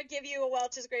 "Okay, we're going to give you a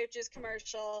Welch's grape juice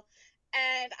commercial.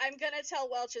 And I'm going to tell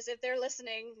Welch's, if they're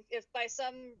listening, if by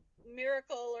some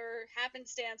miracle or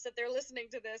happenstance that they're listening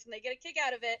to this and they get a kick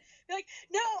out of it, be like,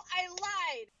 no, I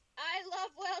lied. I love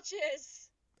Welch's."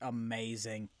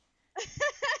 Amazing.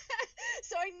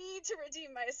 So I need to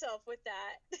redeem myself with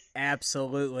that.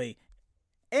 Absolutely.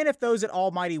 And if those at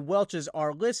Almighty Welch's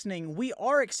are listening, we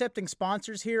are accepting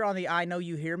sponsors here on the I Know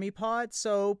You Hear Me pod,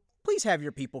 so please have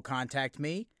your people contact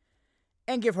me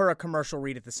and give her a commercial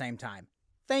read at the same time.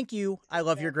 Thank you. I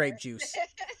love your grape juice.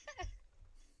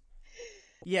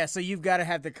 Yeah, so you've got to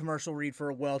have the commercial read for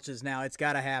a Welch's now. It's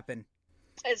got to happen.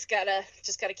 It's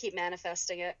just gotta keep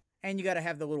manifesting it. And you got to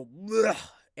have the little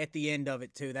at the end of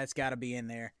it too. That's got to be in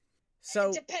there.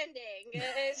 So depending,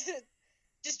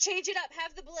 just change it up.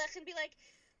 Have the blech and be like,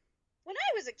 "When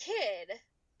I was a kid,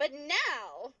 but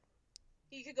now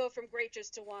you could go from grape juice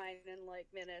to wine in like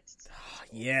minutes."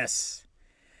 yes.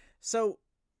 So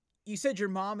you said your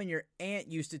mom and your aunt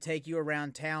used to take you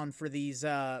around town for these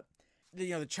the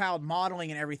child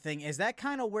modeling and everything. Is that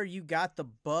kind of where you got the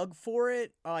bug for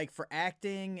it, like for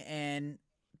acting and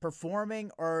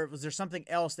performing, or was there something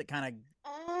else that kind of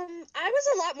I was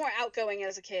a lot more outgoing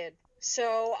as a kid.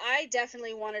 So I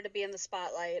definitely wanted to be in the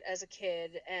spotlight as a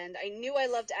kid, and I knew I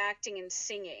loved acting and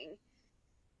singing.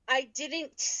 I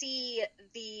didn't see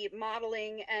the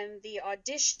modeling and the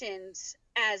auditions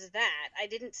as that. I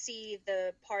didn't see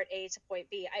the part A to point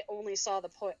B. I only saw the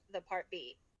part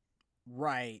B.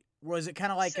 right? Was it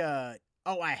kind of like I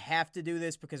have to do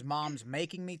this because mom's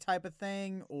making me type of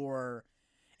thing, or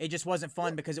it just wasn't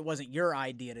fun because it wasn't your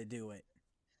idea to do it?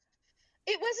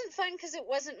 It wasn't fun because it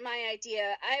wasn't my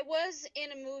idea. I was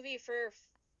in a movie for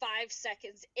 5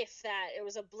 seconds, if that. It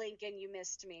was a blink and you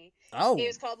missed me. Oh. It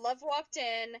was called Love Walked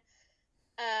In.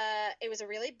 It was a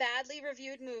really badly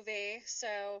reviewed movie.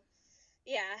 So,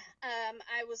 yeah.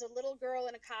 I was a little girl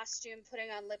in a costume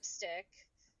putting on lipstick.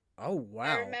 Oh, wow.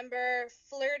 I remember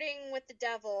flirting with the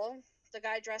devil, the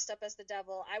guy dressed up as the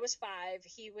devil. I was 5.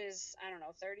 He was, I don't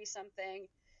know, 30-something.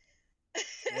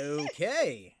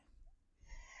 Okay.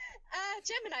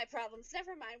 Gemini problems.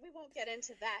 Never mind. We won't get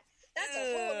into that. That's a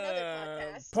whole other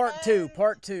podcast.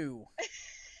 Part two.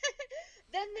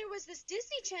 Then there was this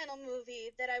Disney Channel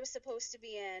movie that I was supposed to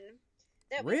be in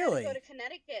that we Really? had to go to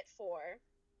Connecticut for.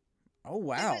 Oh,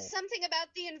 wow. It was something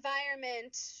about the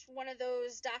environment, one of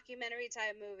those documentary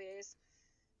type movies.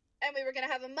 And we were going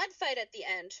to have a mud fight at the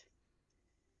end.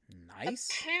 Nice.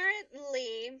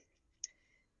 Apparently,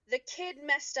 the kid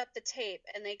messed up the tape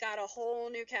and they got a whole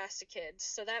new cast of kids.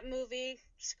 So that movie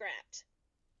scrapped.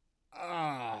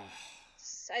 Ah.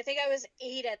 I think I was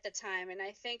 8 at the time, and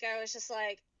I think I was just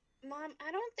like, "Mom,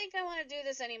 I don't think I want to do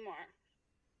this anymore."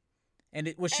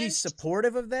 And was she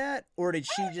supportive of that, or did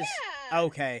she just? Yeah.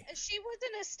 Okay. She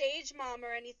wasn't a stage mom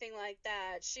or anything like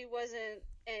that. She wasn't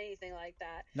anything like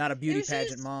that. Not a beauty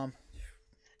pageant mom.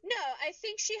 No, I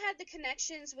think she had the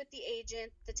connections with the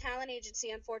agent. The talent agency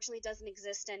unfortunately doesn't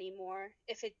exist anymore.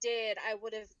 If it did, I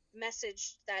would have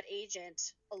messaged that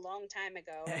agent a long time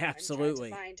ago and tried to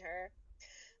Absolutely. find her.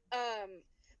 Um,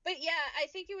 but yeah, I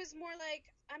think it was more like,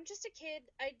 I'm just a kid.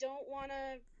 I don't want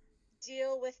to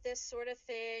deal with this sort of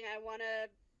thing. I want to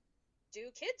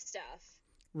do kid stuff.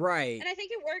 Right. And I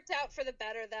think it worked out for the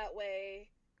better that way.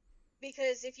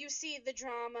 Because if you see the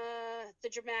drama, the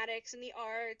dramatics, and the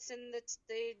arts, and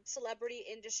the celebrity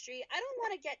industry, I don't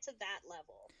want to get to that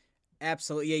level.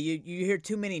 Absolutely. Yeah, you hear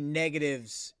too many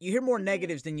negatives. You hear more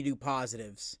negatives than you do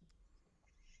positives.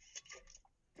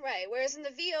 Right. Whereas in the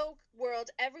VO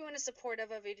world, everyone is supportive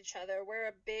of each other. We're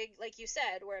a big, like you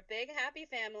said, we're a big, happy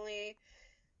family.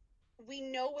 We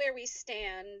know where we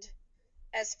stand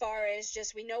as far as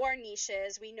just we know our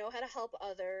niches, we know how to help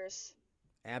others.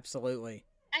 Absolutely.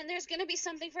 And there's going to be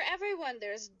something for everyone.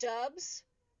 There's dubs,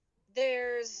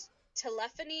 there's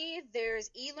telephony, there's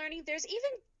e-learning, there's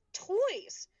even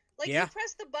toys. Like Yeah. you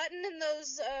press the button and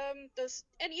those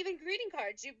and even greeting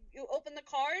cards. You open the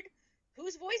card,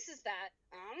 whose voice is that?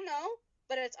 I don't know,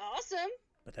 but it's awesome.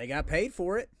 But they got paid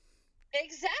for it.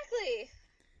 Exactly.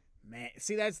 Man,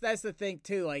 see that's the thing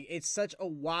too. Like it's such a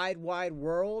wide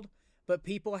world, but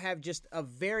people have just a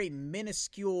very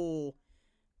minuscule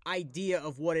idea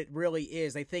of what it really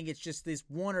is. They think it's just this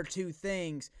one or two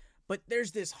things, but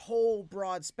there's this whole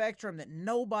broad spectrum that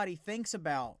nobody thinks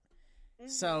about.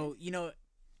 So,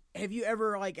 have you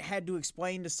ever like had to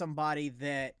explain to somebody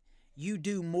that you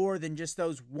do more than just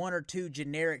those one or two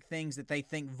generic things that they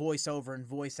think voiceover and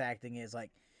voice acting is?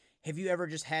 Like, have you ever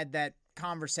just had that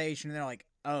conversation and they're like,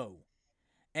 "Oh."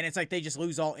 And it's like they just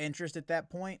lose all interest at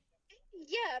that point?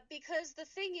 Yeah, because the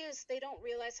thing is, they don't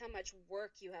realize how much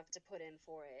work you have to put in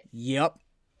for it. Yep.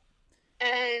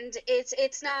 And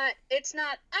it's not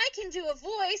I can do a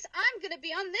voice. I'm gonna be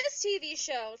on this TV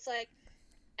show. It's like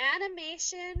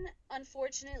animation,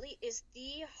 unfortunately, is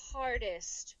the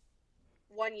hardest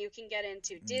one you can get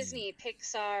into. Disney,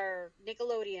 Pixar,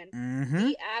 Nickelodeon,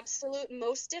 the absolute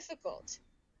most difficult.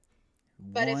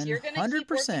 But if you're gonna keep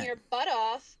working your butt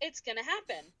off, it's gonna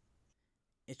happen.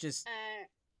 It's just.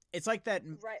 It's like that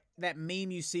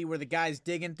meme you see where the guy's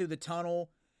digging through the tunnel.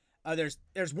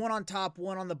 There's one on top,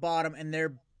 one on the bottom, and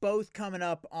they're both coming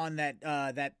up on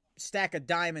that stack of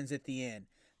diamonds at the end.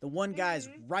 The one guy's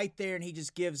right there and he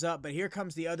just gives up, but here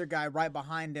comes the other guy right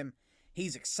behind him.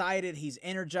 He's excited, he's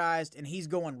energized, and he's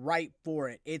going right for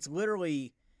it. It's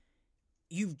literally,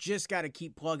 you've just got to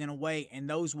keep plugging away, and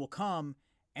those will come.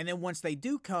 And then once they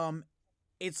do come,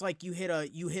 it's like you hit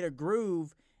a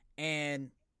groove,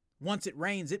 and once it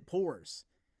rains, it pours.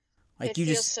 Like it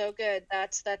feels so good.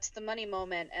 That's the money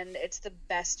moment, and it's the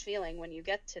best feeling when you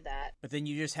get to that. But then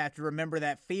you just have to remember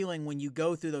that feeling when you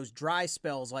go through those dry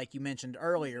spells like you mentioned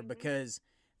earlier, because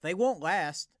they won't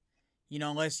last,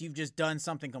 unless you've just done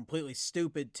something completely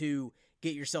stupid to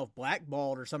get yourself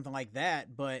blackballed or something like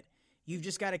that. But you've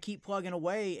just got to keep plugging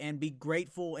away and be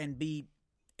grateful and be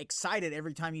excited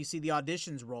every time you see the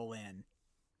auditions roll in.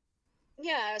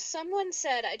 Yeah, someone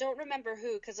said, I don't remember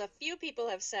who, because a few people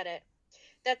have said it,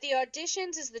 that the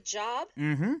auditions is the job,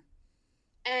 and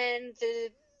the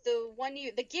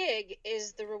gig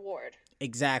is the reward.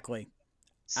 Exactly.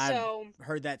 So I've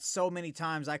heard that so many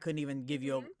times I couldn't even give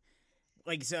you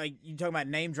like you said, you talking about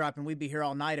name dropping, we'd be here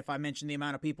all night if I mentioned the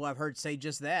amount of people I've heard say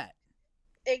just that.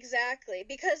 Exactly,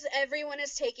 because everyone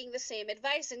is taking the same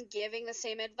advice and giving the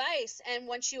same advice, and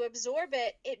once you absorb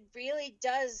it, it really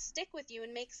does stick with you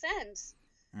and make sense.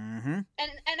 And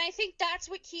I think that's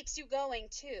what keeps you going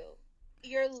too,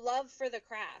 your love for the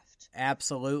craft.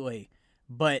 Absolutely,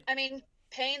 but I mean,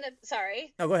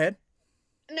 Oh, go ahead.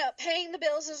 No, paying the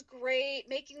bills is great,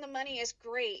 making the money is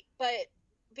great, but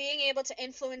being able to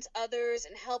influence others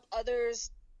and help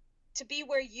others to be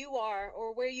where you are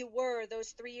or where you were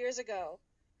those 3 years ago.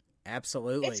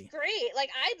 Absolutely. It's great. Like,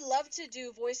 I'd love to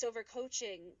do voiceover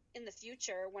coaching in the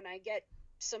future when I get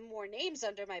some more names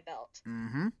under my belt.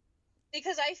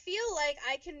 Because I feel like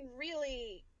I can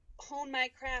really hone my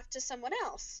craft to someone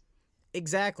else.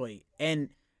 Exactly. And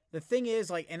the thing is,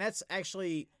 like, and that's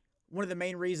actually one of the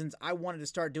main reasons I wanted to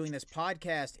start doing this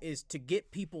podcast is to get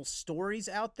people's stories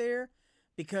out there,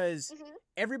 because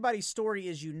everybody's story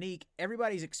is unique.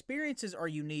 Everybody's experiences are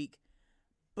unique.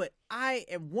 But I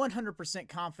am 100%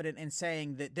 confident in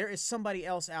saying that there is somebody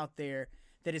else out there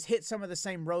that has hit some of the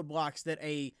same roadblocks that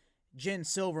a Jen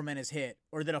Silverman has hit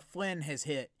or that a Flynn has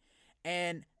hit.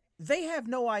 And they have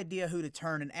no idea who to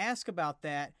turn and ask about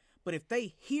that. But if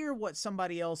they hear what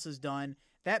somebody else has done,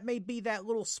 that may be that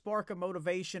little spark of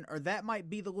motivation, or that might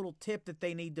be the little tip that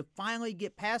they need to finally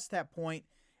get past that point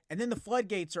And then the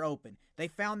floodgates are open. They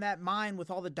found that mine with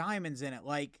all the diamonds in it.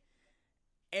 Like,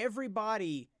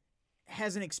 everybody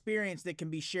has an experience that can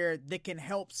be shared that can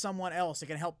help someone else. It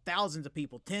can help thousands of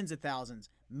people, tens of thousands,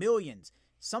 millions.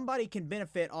 Somebody can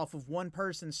benefit off of one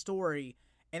person's story,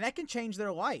 and that can change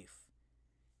their life.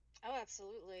 Oh,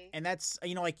 absolutely. And that's,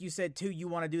 like you said too, you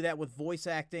want to do that with voice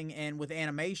acting and with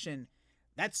animation.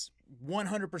 That's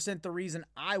 100% the reason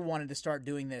I wanted to start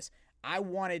doing this. I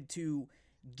wanted to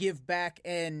give back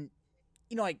and,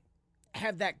 like,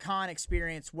 have that con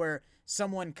experience where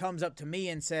someone comes up to me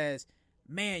and says,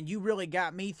 man, you really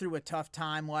got me through a tough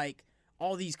time. Like,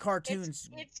 all these cartoons.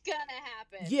 It's gonna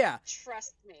happen. Yeah.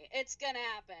 Trust me. It's gonna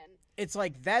happen. It's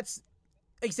like, that's,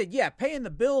 like you said, yeah, paying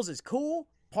the bills is cool.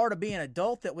 Part of being an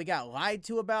adult that we got lied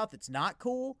to about that's not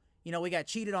cool. We got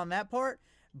cheated on that part.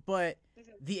 But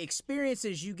the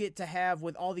experiences you get to have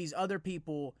with all these other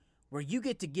people where you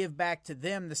get to give back to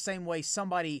them the same way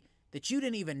somebody that you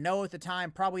didn't even know at the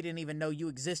time, probably didn't even know you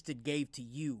existed, gave to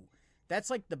you. That's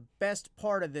like the best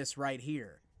part of this right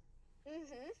here.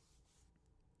 Mm-hmm.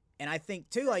 And I think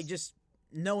too, like, just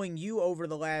knowing you over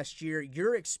the last year,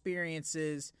 your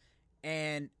experiences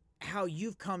and how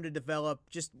you've come to develop,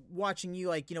 just watching you,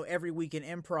 like, every week in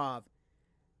improv,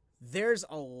 there's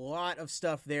a lot of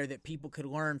stuff there that people could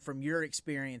learn from your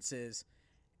experiences.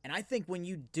 And I think when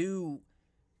you do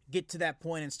get to that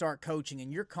point and start coaching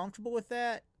and you're comfortable with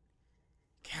that,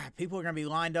 God, people are going to be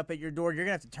lined up at your door. You're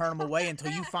going to have to turn them away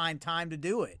until you find time to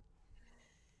do it.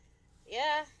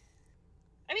 Yeah.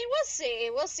 I mean, we'll see.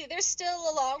 We'll see. There's still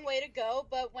a long way to go,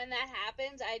 but when that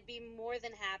happens, I'd be more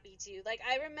than happy to. Like,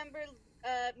 I remember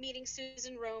meeting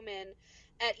Susan Roman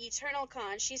at Eternal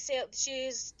Con. She's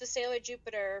the Sailor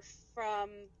Jupiter from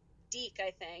Deke,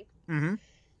 I think. Mm-hmm.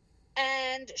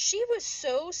 And she was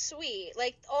so sweet.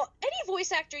 Like, any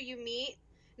voice actor you meet,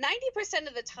 90%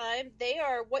 of the time, they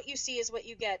are what you see is what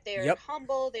you get. They are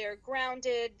humble. They are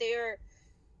grounded. They are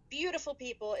beautiful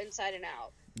people inside and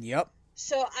out. Yep.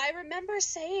 So I remember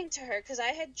saying to her, because I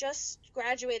had just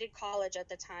graduated college at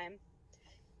the time,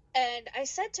 and I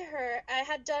said to her, I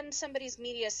had done somebody's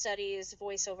media studies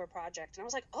voiceover project, and I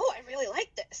was like, oh, I really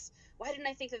like this. Why didn't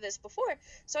I think of this before?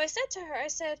 So I said to her, I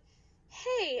said,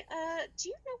 hey, do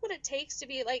you know what it takes to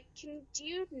be, like, do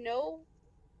you know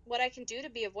what I can do to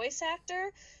be a voice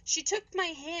actor? She took my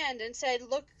hand and said,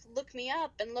 look me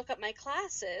up and look up my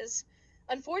classes.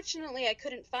 Unfortunately, I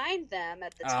couldn't find them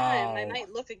at the time. I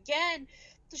might look again.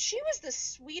 She was the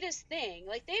sweetest thing.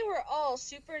 Like, they were all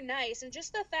super nice. And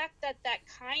just the fact that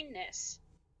kindness,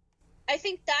 I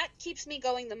think that keeps me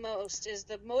going the most, is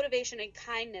the motivation and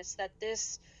kindness that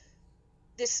this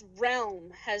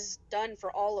realm has done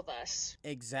for all of us.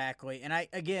 Exactly. And I,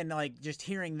 again, like, just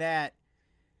hearing that,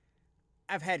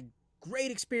 I've had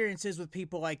great experiences with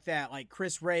people like that, like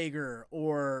Chris Rager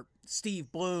or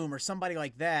Steve Bloom or somebody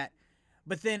like that.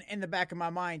 But then in the back of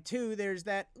my mind, too, there's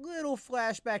that little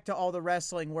flashback to all the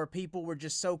wrestling where people were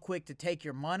just so quick to take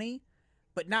your money,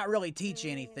 but not really teach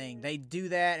you anything. They do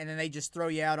that, and then they just throw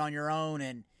you out on your own,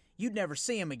 and you'd never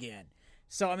see them again.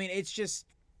 So, I mean, it's just,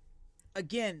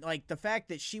 again, like, the fact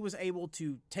that she was able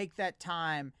to take that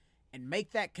time and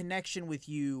make that connection with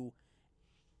you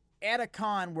at a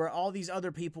con where all these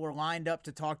other people were lined up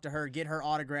to talk to her, get her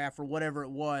autograph or whatever it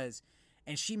was,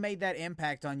 and she made that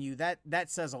impact on you, that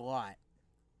says a lot.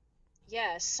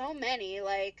 Yeah, so many.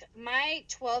 Like, my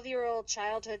 12-year-old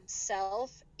childhood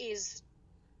self is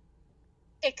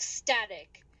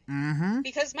ecstatic. Mm-hmm.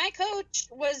 Because my coach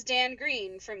was Dan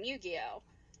Green from Yu-Gi-Oh!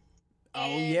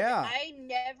 Oh, yeah. I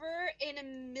never in a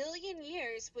million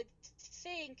years would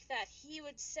think that he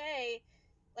would say,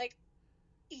 like,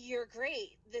 you're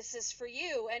great, this is for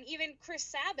you. And even Chris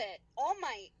Sabat, All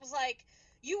Might, was like,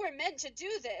 you were meant to do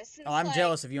this. And I'm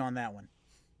jealous of you on that one.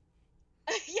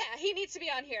 Yeah, he needs to be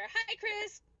on here. Hi,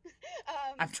 Chris.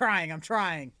 I'm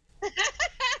trying.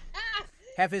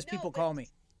 Have his people call me.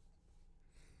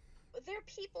 They're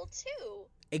people too.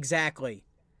 Exactly.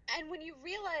 And when you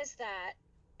realize that,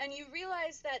 and you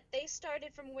realize that they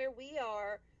started from where we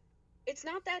are, it's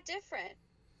not that different.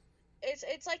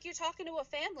 It's like you're talking to a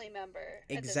family member.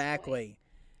 Exactly.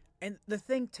 And the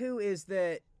thing too is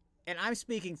that, and I'm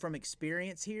speaking from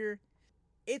experience here,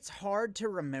 it's hard to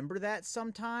remember that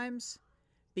sometimes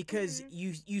because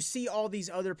you see all these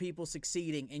other people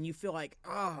succeeding and you feel like,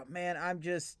 oh man,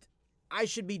 I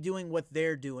should be doing what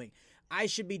they're doing. I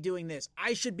should be doing this.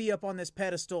 I should be up on this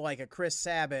pedestal like a Chris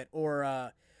Sabat or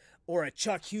a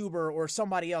Chuck Huber or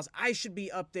somebody else. I should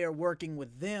be up there working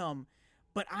with them,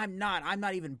 but I'm not. I'm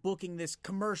not even booking this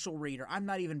commercial reader. I'm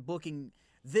not even booking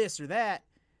this or that.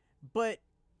 But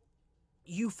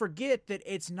you forget that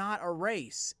it's not a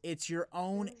race. It's your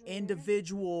own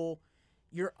individual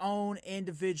your own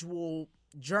individual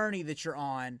journey that you're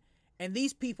on. And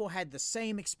these people had the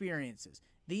same experiences.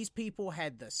 These people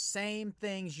had the same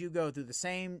things you go through, the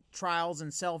same trials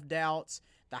and self-doubts,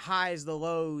 the highs, the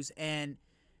lows. And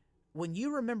when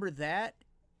you remember that,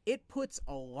 it puts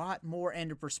a lot more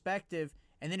into perspective.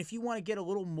 And then if you want to get a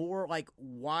little more like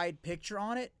wide picture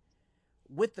on it,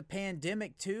 with the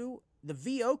pandemic too, the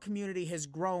VO community has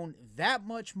grown that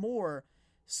much more.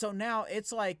 So now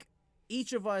it's like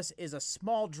each of us is a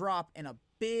small drop in a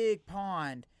big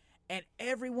pond, and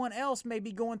everyone else may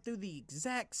be going through the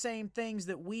exact same things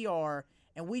that we are,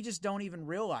 and we just don't even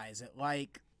realize it.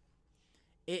 Like,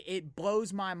 it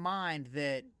blows my mind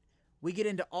that we get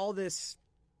into all this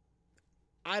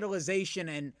idolization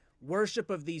and worship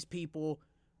of these people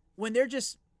when they're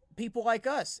just people like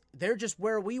us. They're just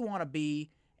where we want to be,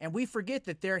 and we forget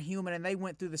that they're human and they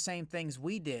went through the same things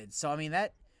we did. So, I mean,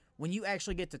 that when you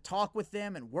actually get to talk with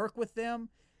them and work with them,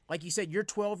 like you said, your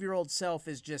 12-year-old self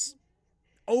is just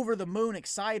over the moon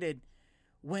excited.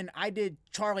 When I did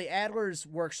Charlie Adler's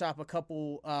workshop a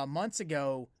couple months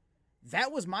ago,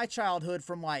 that was my childhood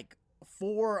from like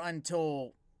 4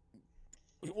 until,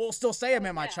 we'll still say I'm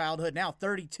in my childhood now,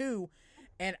 32.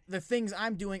 And the things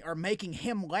I'm doing are making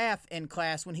him laugh in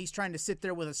class when he's trying to sit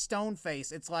there with a stone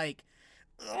face. It's like,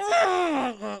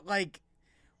 ugh, like,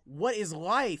 what is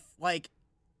life? Like,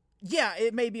 yeah,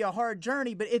 it may be a hard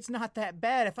journey, but it's not that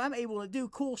bad if I'm able to do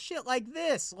cool shit like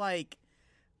this. Like,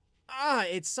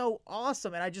 it's so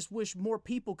awesome, and I just wish more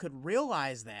people could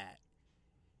realize that.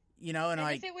 You know, and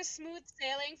like, if it was smooth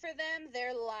sailing for them,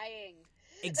 they're lying.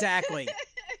 Exactly.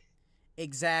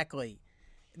 Exactly.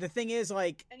 The thing is,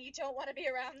 like... And you don't want to be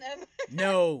around them.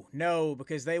 No,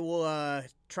 because they will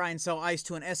try and sell ice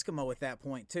to an Eskimo at that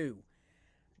point, too.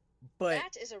 But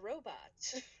that is a robot.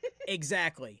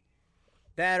 Exactly.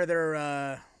 That, or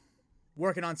they're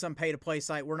working on some pay-to-play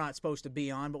site we're not supposed to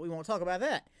be on, but we won't talk about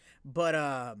that.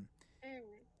 But,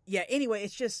 yeah, anyway,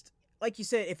 it's just, like you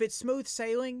said, if it's smooth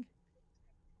sailing,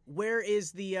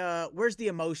 where's the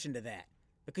emotion to that?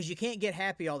 Because you can't get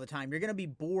happy all the time. You're going to be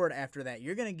bored after that.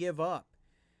 You're going to give up.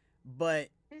 But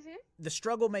the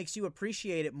struggle makes you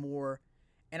appreciate it more.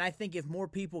 And I think if more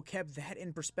people kept that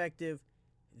in perspective,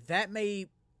 that may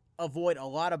avoid a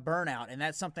lot of burnout. And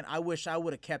that's something I wish I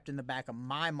would have kept in the back of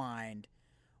my mind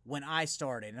when I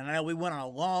started. And I know we went on a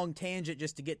long tangent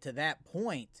just to get to that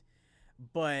point.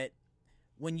 But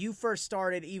when you first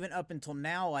started, even up until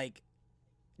now, like,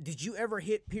 did you ever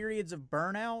hit periods of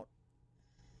burnout?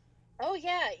 Oh,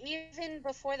 yeah, even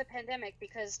before the pandemic,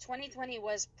 because 2020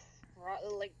 was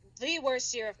like the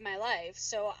worst year of my life.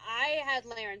 So I had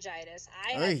laryngitis.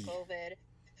 I had COVID.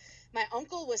 My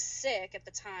uncle was sick at the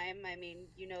time. I mean,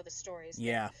 you know the stories.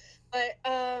 Yeah. But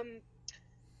I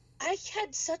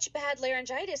had such bad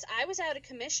laryngitis. I was out of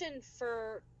commission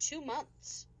for 2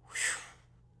 months.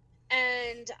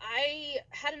 And I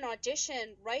had an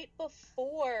audition right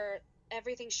before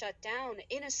everything shut down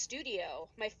in a studio,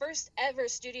 my first ever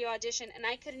studio audition, and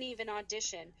I couldn't even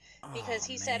audition because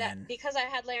he said, because I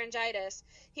had laryngitis,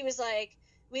 he was like,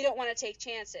 we don't want to take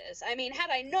chances. I mean, had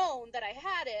I known that I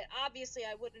had it, obviously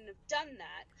I wouldn't have done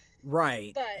that.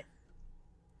 Right. But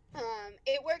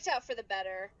it worked out for the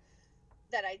better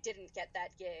that I didn't get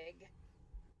that gig.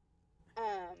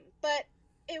 But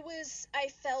I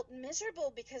felt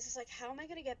miserable because it's like, how am I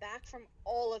going to get back from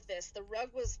all of this? The rug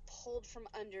was pulled from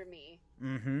under me.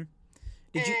 Mm-hmm.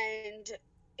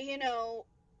 You know,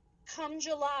 come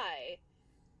July,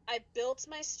 I built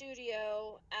my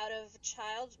studio out of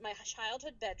my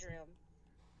childhood bedroom.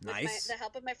 Nice. With the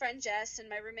help of my friend Jess and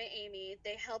my roommate Amy.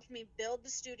 They helped me build the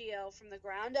studio from the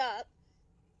ground up.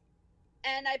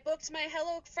 And I booked my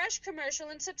HelloFresh commercial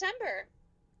in September.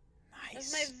 Nice. It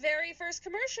was my very first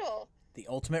commercial. The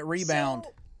ultimate rebound.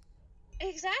 So,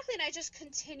 exactly, and I just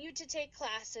continued to take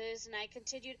classes,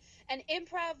 and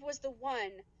improv was the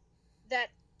one that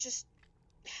just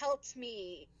helped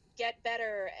me get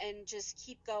better and just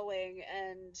keep going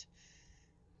and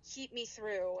keep me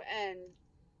through, and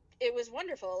it was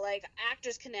wonderful. Like,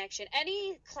 Actors Connection,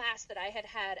 any class that I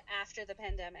had after the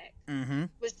pandemic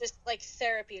was just like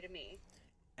therapy to me.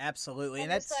 Absolutely,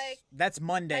 and that's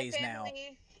Mondays now.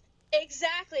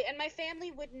 Exactly, and my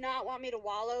family would not want me to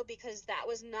wallow because that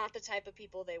was not the type of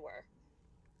people they were.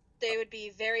 They would be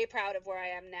very proud of where I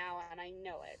am now, and I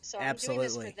know it. So I'm doing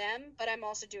this for them, but I'm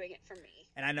also doing it for me.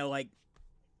 And I know, like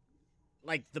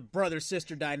the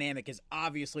brother-sister dynamic is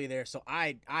obviously there, so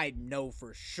I know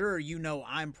for sure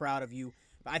I'm proud of you.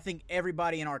 But I think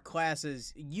everybody in our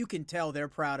classes, you can tell they're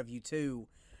proud of you too.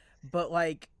 But,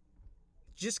 like,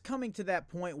 just coming to that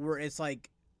point where it's like,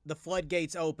 the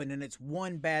floodgates open and it's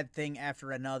one bad thing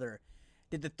after another.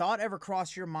 Did the thought ever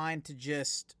cross your mind to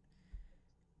just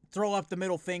throw up the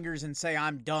middle fingers and say,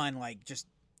 I'm done, like, just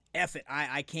F it,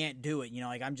 I can't do it, you know,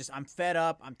 like, I'm fed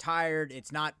up, I'm tired,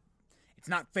 it's not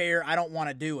fair, I don't want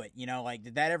to do it, you know, like,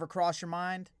 did that ever cross your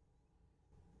mind?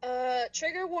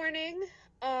 Trigger warning.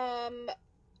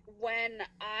 When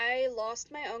I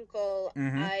lost my uncle,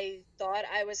 Mm-hmm. I thought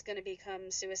I was going to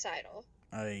become suicidal.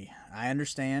 I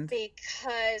understand.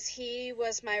 Because he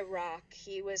was my rock.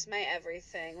 He was my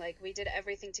everything. Like, we did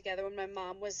everything together. When my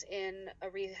mom was in a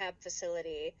rehab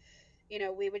facility, you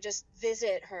know, we would just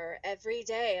visit her every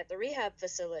day at the rehab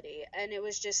facility. And it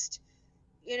was just,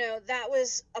 you know, that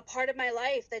was a part of my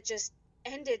life that just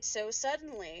ended so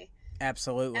suddenly.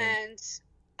 Absolutely. And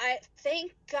I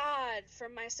thank God for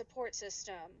my support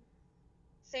system.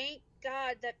 Thank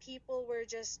God that people were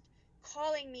just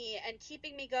calling me and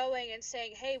keeping me going and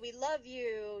saying, "Hey, we love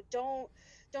you. Don't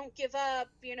give up.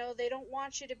 You know, they don't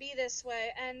want you to be this way."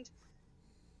 And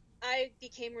I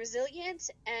became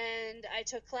resilient, and I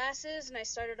took classes, and I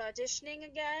started auditioning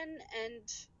again, and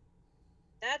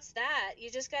that's that.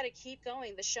 You just got to keep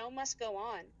going. The show must go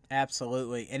on.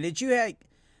 Absolutely. And did you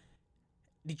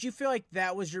feel like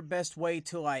that was your best way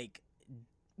to, like,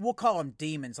 we'll call them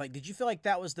demons, like, did you feel like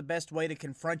that was the best way to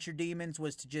confront your demons,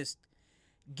 was to just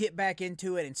get back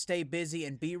into it and stay busy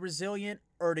and be resilient?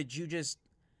 Or did you just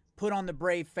put on the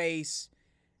brave face,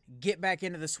 get back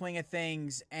into the swing of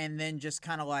things, and then just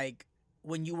kind of, like,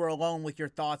 when you were alone with your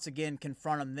thoughts again,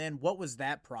 confront them then? What was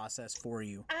that process for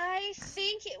you? I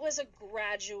think it was a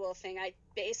gradual thing. I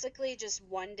basically just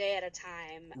one day at a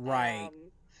time. Right.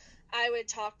 I would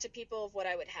talk to people of what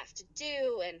I would have to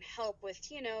do and help with,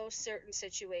 you know, certain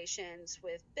situations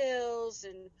with bills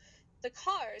and the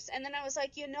cars. And then I was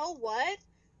like, you know what?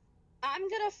 I'm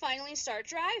going to finally start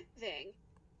driving.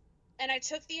 And I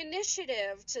took the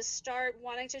initiative to start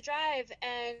wanting to drive.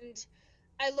 And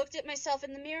I looked at myself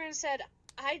in the mirror and said,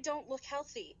 I don't look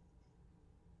healthy.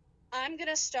 I'm going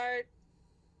to start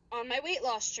on my weight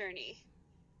loss journey.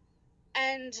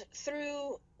 And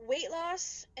through weight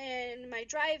loss and my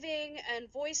driving and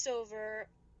voiceover,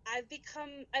 I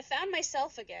found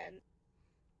myself again.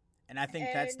 And I think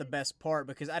that's the best part,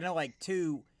 because I know, like,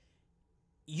 too,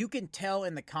 you can tell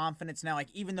in the confidence now, like,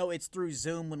 even though it's through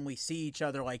Zoom when we see each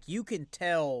other, like, you can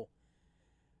tell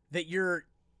that you're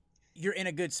in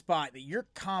a good spot, that you're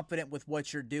confident with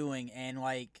what you're doing. And,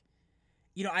 like,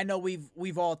 you know, I know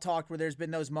we've all talked where there's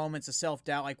been those moments of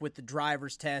self-doubt, like with the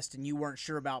driver's test, and you weren't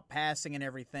sure about passing and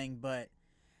everything, but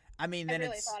I mean, then I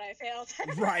really it's thought I failed.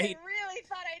 right. I really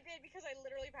thought I did, because I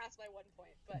literally passed by 1 point,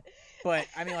 but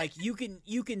I mean, like, you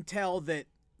can tell that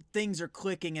things are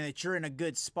clicking and that you're in a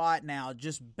good spot now,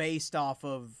 just based off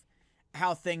of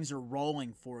how things are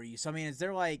rolling for you. So I mean, is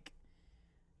there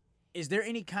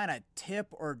any kind of tip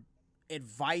or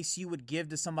advice you would give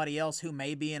to somebody else who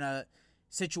may be in a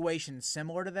situation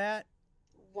similar to that?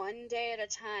 One day at a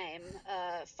time.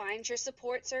 Find your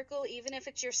support circle, even if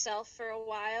it's yourself for a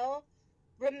while.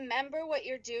 Remember what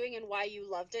you're doing and why you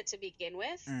loved it to begin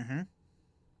with. Mm-hmm.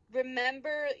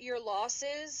 Remember your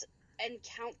losses and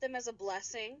count them as a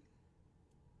blessing.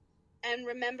 And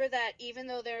remember that even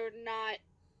though they're not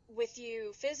with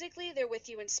you physically, they're with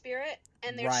you in spirit,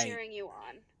 and they're Right. cheering you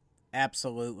on.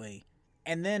 Absolutely.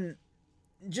 And then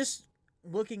just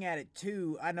looking at it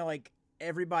too, I know, like,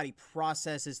 everybody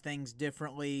processes things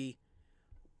differently,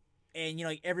 and, you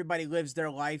know, like, everybody lives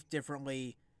their life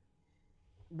differently.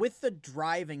 With the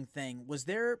driving thing, was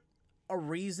there a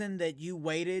reason that you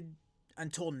waited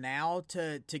until now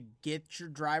to get your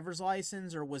driver's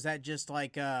license, or was that just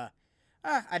like I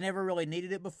never really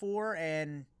needed it before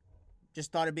and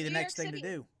just thought it'd be the New York next thing to City.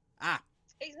 do?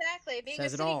 Exactly. Being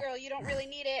Says a it city all. girl, you don't really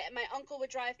need it. And my uncle would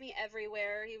drive me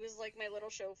everywhere. He was like my little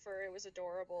chauffeur. It was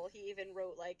adorable. He even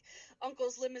wrote like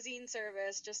Uncle's limousine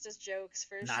service just as jokes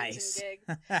for Nice. shoots and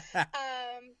gigs.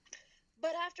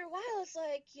 But after a while, it's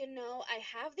like, you know, I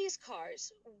have these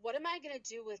cars. What am I going to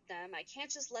do with them? I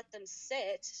can't just let them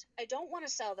sit. I don't want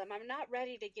to sell them. I'm not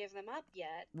ready to give them up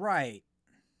yet. Right.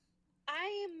 I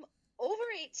am over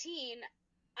 18.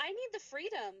 I need the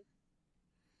freedom.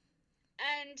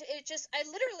 And it just, I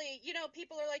literally, you know,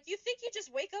 people are like, you think you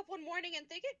just wake up one morning and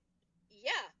think it?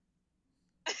 Yeah.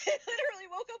 I literally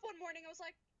woke up one morning, I was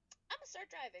like, I'm going to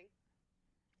start driving.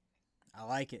 I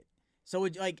like it. So,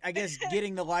 like, I guess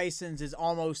getting the license is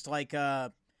almost like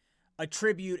a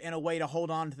tribute and a way to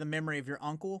hold on to the memory of your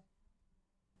uncle?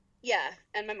 Yeah,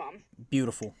 and my mom.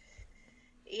 Beautiful.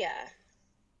 Yeah.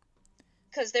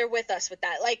 Because they're with us with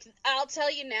that. Like, I'll tell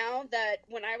you now that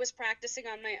when I was practicing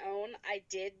on my own, I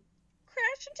did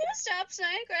crash into a stop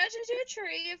sign, crash into a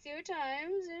tree a few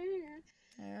times.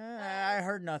 I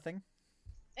heard nothing.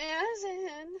 As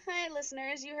in, hi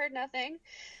listeners, you heard nothing.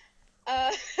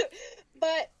 Uh,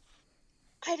 but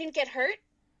I didn't get hurt.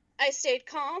 I stayed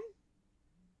calm,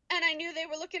 and I knew they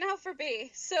were looking out for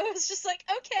me. So it was just like,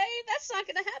 okay, that's not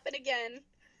going to happen again.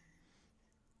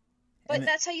 But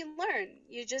that's how you learn.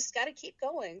 You just got to keep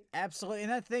going. Absolutely.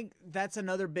 And I think that's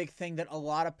another big thing that a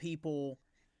lot of people,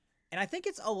 and I think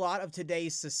it's a lot of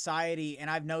today's society, and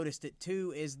I've noticed it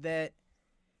too, is that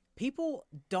people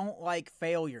don't like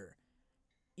failure.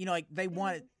 You know, like they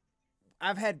want,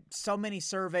 I've had so many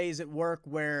surveys at work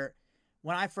where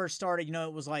when I first started, you know,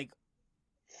 it was like,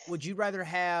 would you rather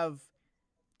have,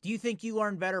 do you think you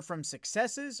learn better from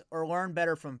successes or learn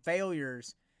better from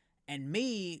failures? And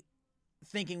me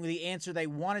thinking the answer they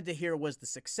wanted to hear was the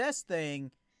success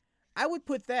thing, I would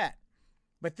put that.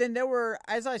 But then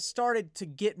as I started to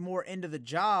get more into the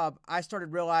job, I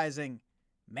started realizing,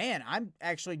 man, I'm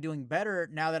actually doing better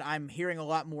now that I'm hearing a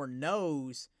lot more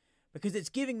no's, because it's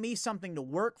giving me something to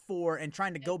work for and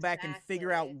trying to go back and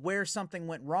figure out where something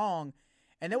went wrong.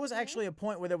 And there was actually a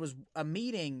point where there was a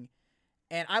meeting,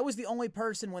 and I was the only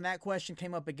person when that question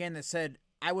came up again that said,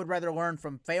 I would rather learn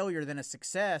from failure than a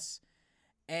success.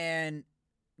 And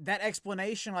that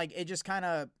explanation, like, it just kind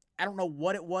of, I don't know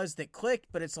what it was that clicked,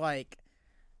 but it's like,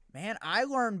 man, I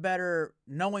learn better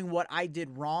knowing what I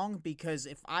did wrong, because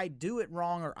if I do it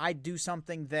wrong or I do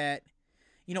something that,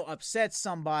 you know, upsets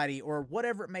somebody or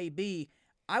whatever it may be,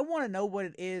 I want to know what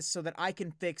it is so that I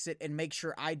can fix it and make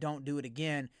sure I don't do it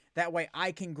again. That way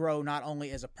I can grow not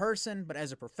only as a person, but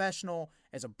as a professional,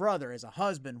 as a brother, as a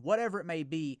husband, whatever it may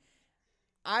be.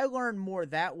 I learn more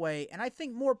that way. And I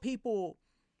think more people,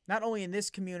 not only in this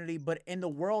community, but in the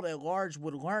world at large,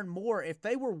 would learn more if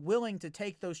they were willing to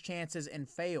take those chances and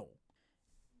fail.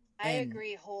 I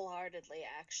agree wholeheartedly,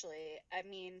 actually. I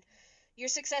mean, your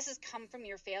successes come from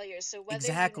your failures. So whether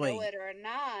you know it or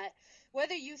not,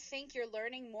 whether you think you're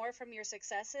learning more from your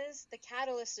successes, the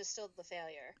catalyst is still the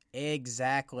failure.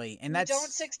 Exactly. And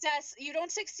you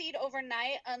don't succeed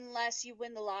overnight unless you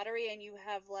win the lottery and you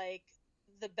have like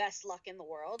the best luck in the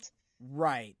world.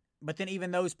 Right. But then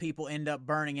even those people end up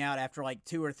burning out after like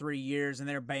 2 or 3 years and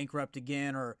they're bankrupt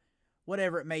again or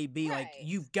whatever it may be. Right. Like,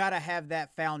 you've got to have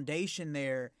that foundation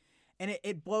there. And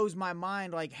it blows my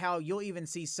mind, like, how you'll even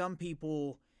see some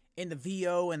people in the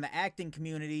VO and the acting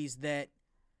communities that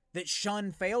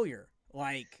shun failure.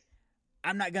 Like,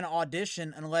 I'm not going to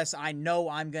audition unless I know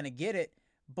I'm going to get it.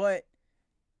 But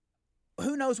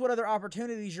who knows what other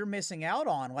opportunities you're missing out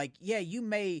on. Like, yeah, you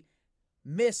may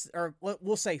miss, or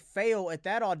we'll say fail at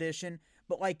that audition,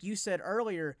 but like you said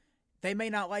earlier, they may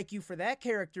not like you for that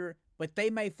character, but they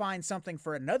may find something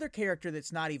for another character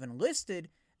that's not even listed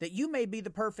that you may be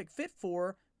the perfect fit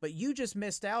for, but you just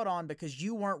missed out on because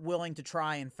you weren't willing to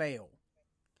try and fail.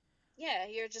 Yeah,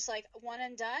 you're just like, one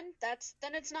and done,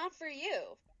 then it's not for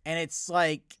you. And it's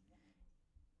like,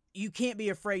 you can't be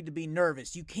afraid to be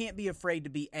nervous. You can't be afraid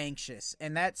to be anxious.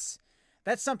 And that's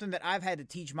something that I've had to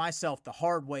teach myself the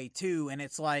hard way too. And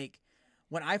it's like,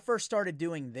 when I first started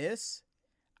doing this,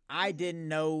 I didn't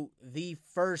know the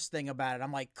first thing about it.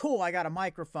 I'm like, cool, I got a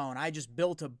microphone. I just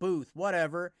built a booth,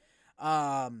 whatever.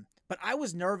 But I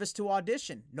was nervous to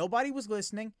audition. Nobody was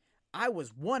listening. I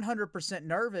was 100%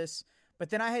 nervous.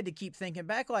 But then I had to keep thinking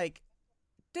back, like,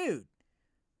 dude,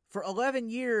 for 11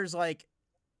 years, like,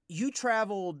 you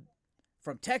traveled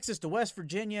from Texas to West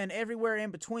Virginia and everywhere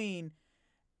in between,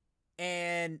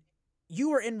 and you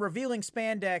were in revealing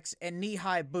spandex and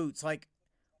knee-high boots. Like,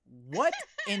 what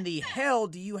in the hell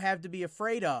do you have to be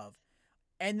afraid of?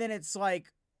 And then it's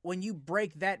like, when you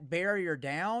break that barrier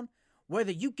down,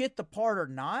 whether you get the part or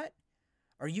not,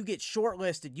 or you get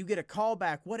shortlisted, you get a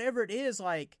callback, whatever it is,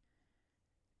 like,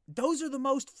 those are the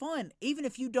most fun. Even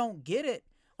if you don't get it,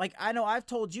 like, I know I've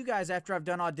told you guys after I've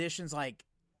done auditions, like,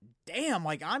 damn,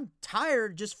 like, I'm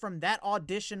tired just from that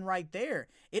audition right there.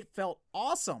 It felt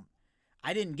awesome.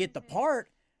 I didn't get the part,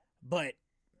 but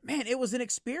man, it was an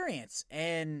experience.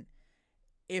 And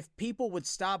if people would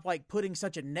stop, like, putting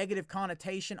such a negative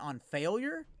connotation on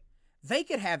failure, they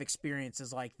could have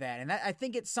experiences like that. And I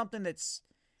think it's something that's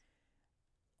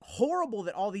horrible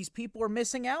that all these people are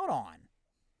missing out on.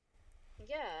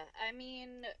 Yeah, I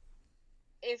mean,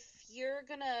 if you're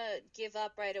gonna give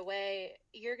up right away,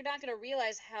 you're not gonna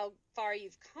realize how far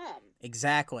you've come.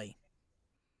 Exactly.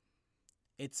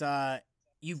 It's,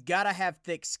 you've got to have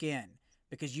thick skin,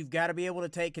 because you've got to be able to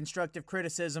take constructive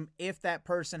criticism if that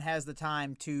person has the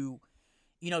time to,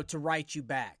 you know, to write you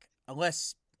back.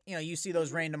 Unless, you know, you see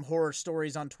those random horror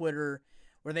stories on Twitter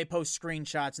where they post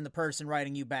screenshots and the person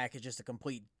writing you back is just a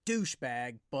complete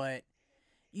douchebag. But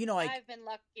you know, like I've been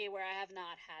lucky where I have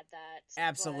not had that.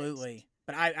 absolutely.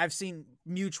 But I've seen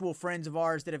mutual friends of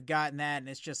ours that have gotten that, and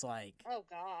it's just like, Oh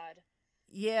God.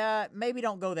 yeah, maybe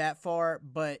don't go that far,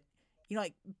 but you know,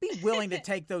 like be willing to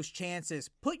take those chances,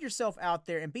 put yourself out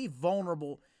there, and be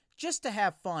vulnerable just to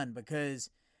have fun. Because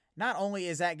not only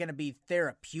is that going to be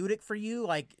therapeutic for you,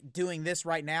 like doing this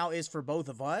right now is for both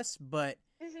of us, but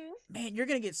man, you're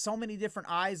going to get so many different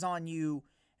eyes on you,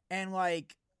 and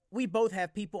like we both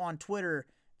have people on Twitter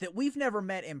that we've never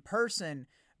met in person.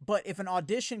 But if an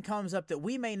audition comes up that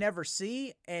we may never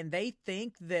see and they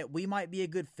think that we might be a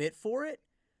good fit for it,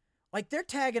 like they're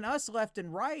tagging us left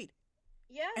and right.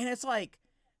 Yeah. And it's like,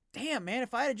 damn, man,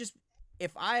 if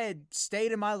I had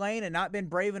stayed in my lane and not been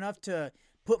brave enough to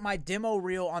put my demo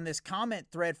reel on this comment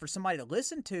thread for somebody to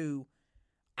listen to,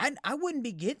 I wouldn't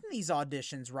be getting these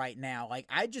auditions right now. Like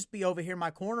I'd just be over here in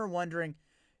my corner wondering,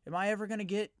 am I ever going to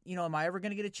get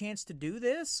a chance to do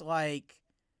this? Like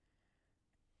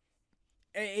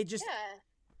it just,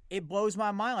 it blows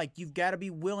my mind. Like you've got to be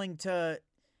willing to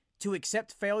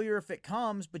accept failure if it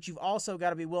comes, but you've also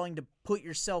got to be willing to put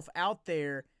yourself out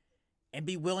there and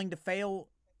be willing to fail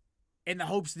in the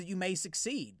hopes that you may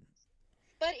succeed.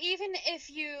 But even if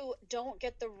you don't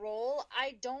get the role,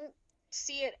 I don't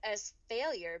see it as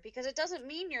failure, because it doesn't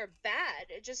mean you're bad.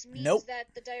 It just means that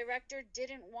the director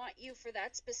didn't want you for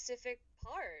that specific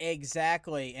part.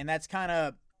 Exactly. And that's kind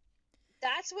of...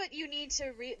 That's what you need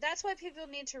to... That's why people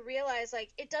need to realize, like,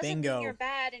 it doesn't mean you're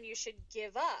bad and you should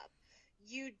give up.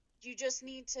 You just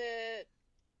need to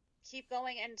keep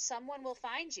going, and someone will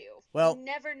find you. Well, you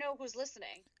never know who's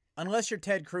listening. Unless you're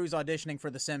Ted Cruz auditioning for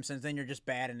The Simpsons, then you're just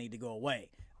bad and need to go away.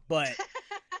 But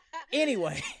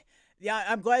anyway, yeah,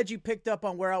 I'm glad you picked up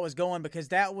on where I was going, because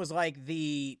that was like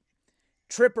the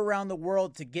trip around the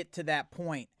world to get to that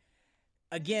point.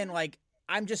 Again, like,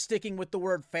 I'm just sticking with the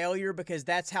word failure because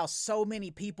that's how so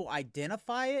many people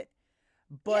identify it.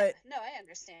 But yeah, no, I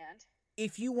understand.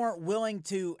 If you weren't willing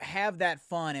to have that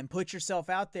fun and put yourself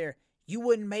out there, you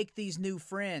wouldn't make these new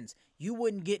friends. You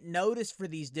wouldn't get noticed for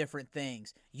these different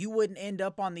things. You wouldn't end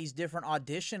up on these different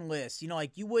audition lists. You know,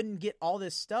 like you wouldn't get all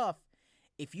this stuff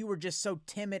if you were just so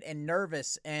timid and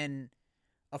nervous and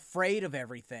afraid of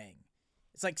everything.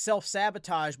 It's like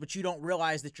self-sabotage, but you don't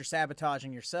realize that you're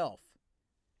sabotaging yourself.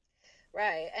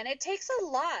 Right, and it takes a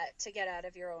lot to get out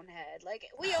of your own head. Like,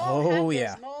 we all have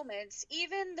those moments.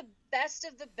 Even the best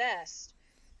of the best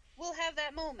will have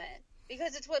that moment,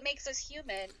 because it's what makes us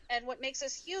human, and what makes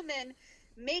us human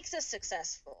makes us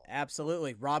successful.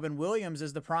 Absolutely. Robin Williams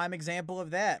is the prime example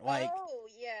of that. Like, oh,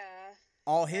 yeah.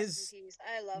 All his...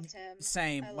 I loved him.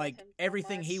 Same. Like, him so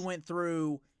everything much. he went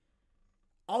through,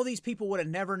 all these people would have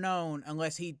never known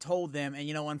unless he told them. And,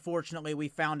 you know, unfortunately, we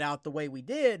found out the way we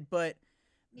did, but...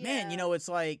 Man, you know, it's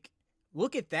like,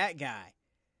 look at that guy.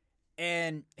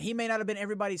 And he may not have been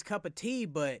everybody's cup of tea,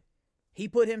 but he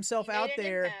put himself out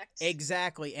there. Impact.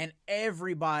 Exactly. And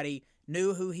everybody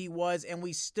knew who he was, and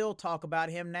we still talk about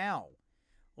him now.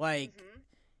 Like,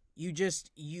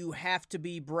 you have to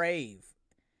be brave.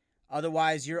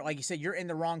 Otherwise, you're, like you said, you're in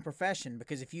the wrong profession,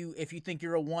 because if you think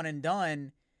you're a one and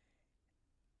done,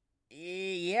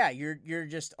 yeah, you're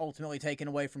just ultimately taken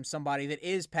away from somebody that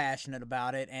is passionate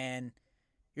about it, and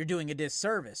you're doing a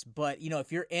disservice. But, you know, if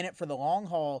you're in it for the long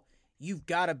haul, you've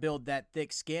got to build that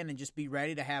thick skin and just be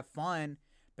ready to have fun,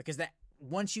 because that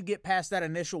once you get past that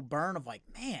initial burn of like,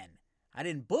 man, I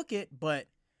didn't book it, but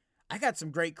I got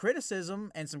some great criticism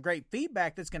and some great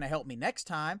feedback that's going to help me next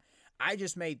time. I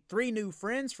just made 3 new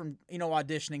friends from, you know,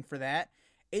 auditioning for that.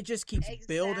 It just keeps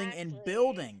building and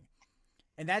building.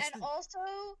 And that's also,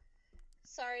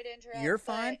 sorry to interrupt. You're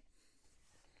fine.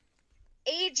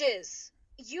 Ages.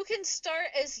 You can start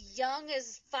as young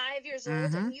as 5 years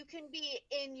old, and you can be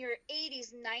in your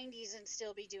 80s, 90s, and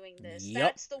still be doing this. Yep.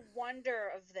 That's the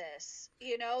wonder of this.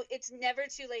 You know, it's never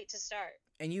too late to start.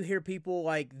 And you hear people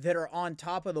like that are on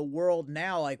top of the world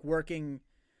now, like working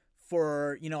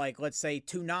for, you know, like let's say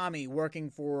Toonami,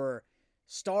 working for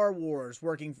Star Wars,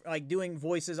 working like doing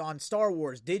voices on Star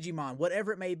Wars, Digimon,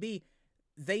 whatever it may be.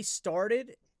 They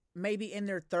started maybe in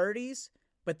their 30s,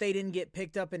 but they didn't get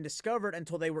picked up and discovered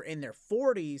until they were in their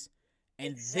 40s,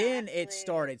 and then it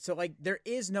started. So, like, there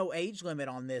is no age limit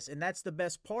on this, and that's the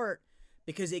best part,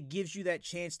 because it gives you that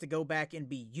chance to go back and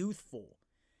be youthful.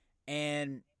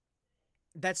 And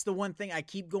that's the one thing I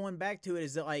keep going back to, it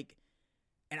is that, like,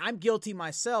 and I'm guilty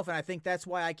myself, and I think that's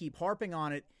why I keep harping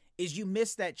on it, is you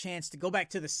miss that chance to go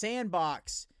back to the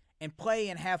sandbox and play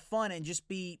and have fun and just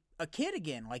be a kid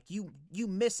again. Like, you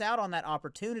miss out on that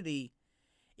opportunity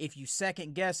if you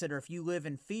second guess it or if you live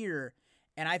in fear.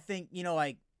 And I think, you know,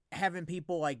 like having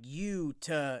people like you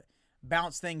to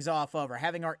bounce things off of, or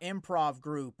having our improv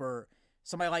group, or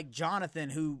somebody like Jonathan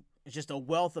who is just a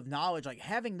wealth of knowledge. Like,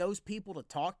 having those people to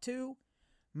talk to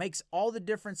makes all the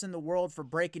difference in the world for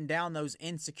breaking down those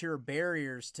insecure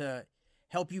barriers to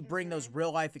help you bring those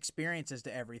real life experiences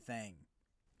to everything.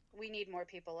 We need more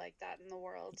people like that in the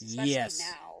world, especially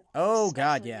now. Oh, especially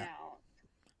God, yeah. Now.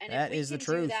 And that if we is can the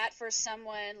truth. do that for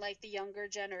someone like the younger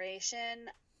generation,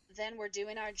 then we're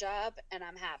doing our job, and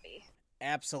I'm happy.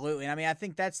 Absolutely. And I mean, I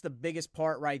think that's the biggest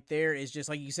part right there, is just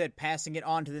like you said, passing it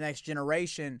on to the next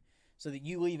generation so that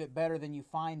you leave it better than you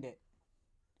find it.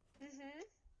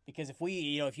 Because if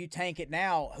if you tank it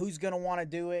now, who's going to want to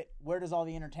do it? Where does all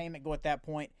the entertainment go at that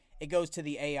point? It goes to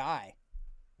the AI.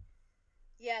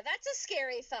 Yeah, that's a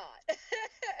scary thought.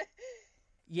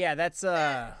 Yeah, that's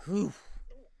whew.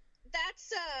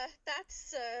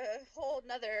 That's a whole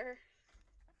nother.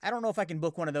 I don't know if I can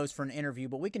book one of those for an interview,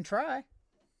 but we can try. I mean,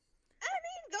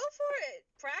 go for it.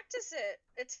 Practice it.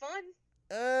 It's fun.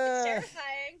 It's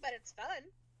terrifying, but it's fun.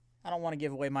 I don't want to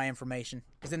give away my information,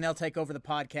 because then they'll take over the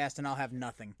podcast and I'll have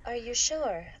nothing. Are you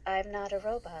sure I'm not a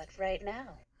robot right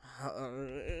now?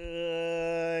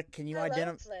 Can you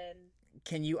Hello, Flynn.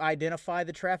 Can you identify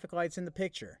the traffic lights in the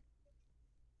picture?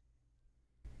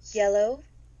 Yellow,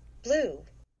 blue.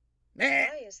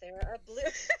 Why is there a blue? I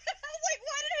was like,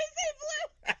 why did I say blue?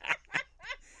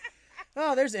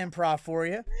 Oh, there's improv for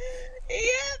you.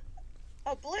 Yep.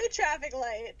 A blue traffic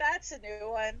light. That's a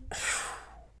new one.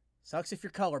 Sucks if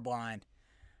you're colorblind.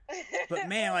 But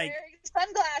man, like, wearing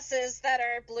sunglasses that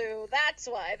are blue. That's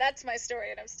why. That's my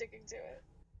story, and I'm sticking to it.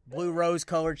 Blue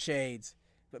rose-colored shades.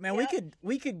 But man,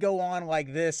 we could go on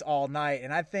like this all night,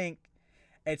 and I think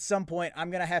at some point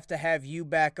I'm gonna have you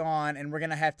back on, and we're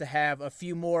gonna have a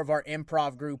few more of our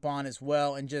improv group on as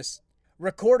well, and just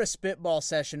record a spitball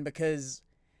session, because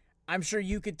I'm sure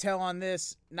you could tell on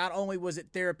this. Not only was it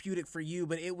therapeutic for you,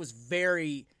 but it was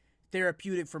very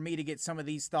therapeutic for me to get some of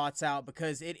these thoughts out,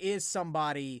 because it is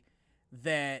somebody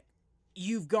that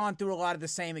you've gone through a lot of the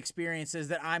same experiences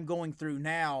that I'm going through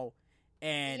now.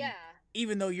 And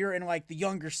even though you're in like the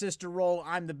younger sister role,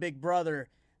 I'm the big brother,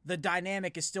 the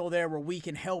dynamic is still there where we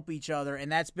can help each other.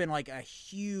 And that's been like a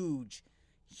huge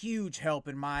help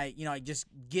in my, just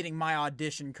getting my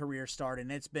audition career started.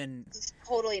 And it's been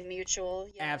totally mutual.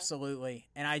 Yeah. Absolutely.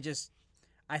 And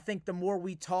I think the more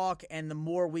we talk and the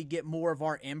more we get more of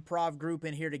our improv group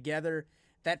in here together,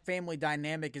 that family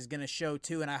dynamic is going to show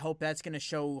too. And I hope that's going to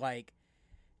show like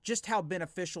just how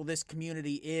beneficial this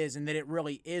community is, and that it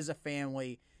really is a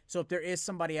family. So if there is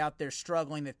somebody out there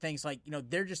struggling that thinks like,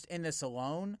 they're just in this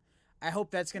alone, I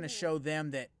hope that's going to show them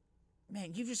that,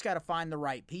 man, you've just got to find the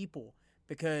right people,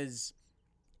 because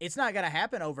it's not going to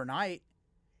happen overnight.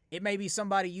 It may be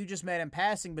somebody you just met in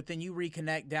passing, but then you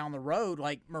reconnect down the road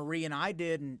like Marie and I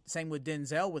did, and same with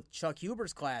Denzel with Chuck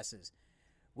Huber's classes.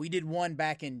 We did one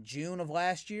back in June of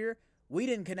last year. We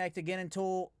didn't connect again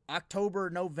until October,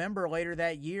 November later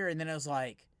that year, and then it was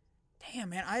like, damn,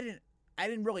 man, I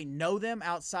didn't really know them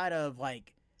outside of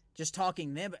like just talking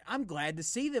to them, but I'm glad to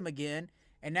see them again.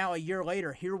 And now a year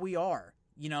later, here we are.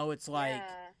 It's like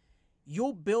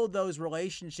you'll build those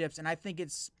relationships, and I think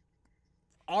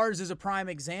ours is a prime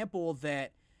example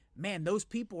that, man, those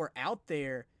people are out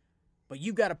there, but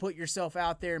you got to put yourself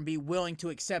out there and be willing to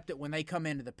accept it when they come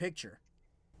into the picture.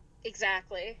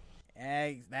 Exactly.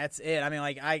 Hey, that's it. I mean,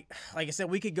 like I said,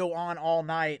 we could go on all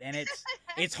night, and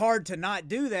it's hard to not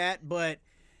do that, but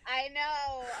I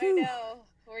know.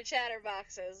 We're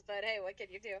chatterboxes, but hey, what can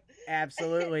you do?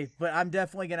 Absolutely. But I'm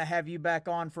definitely going to have you back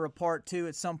on for a part 2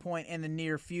 at some point in the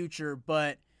near future.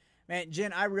 But man,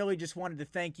 Jen, I really just wanted to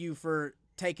thank you for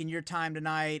taking your time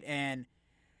tonight, and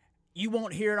you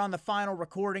won't hear it on the final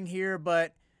recording here,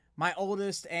 but my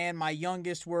oldest and my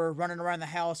youngest were running around the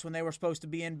house when they were supposed to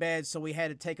be in bed, so we had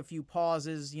to take a few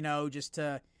pauses, just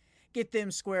to get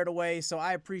them squared away. So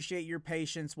I appreciate your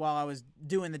patience while I was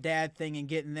doing the dad thing and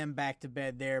getting them back to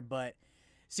bed there. But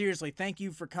seriously, thank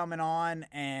you for coming on,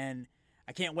 and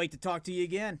I can't wait to talk to you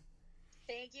again.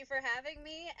 Thank you for having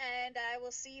me, and I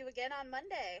will see you again on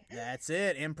Monday. That's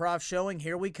it. Improv showing.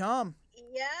 Here we come.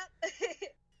 Yep.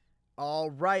 All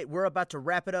right. We're about to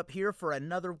wrap it up here for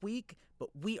another week, but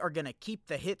we are going to keep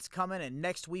the hits coming, and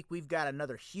next week we've got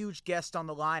another huge guest on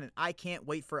the line, and I can't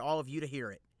wait for all of you to hear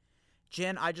it.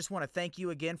 Jen, I just want to thank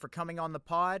you again for coming on the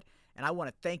pod, and I want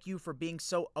to thank you for being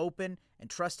so open and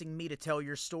trusting me to tell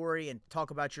your story and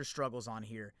talk about your struggles on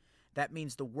here. That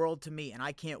means the world to me, and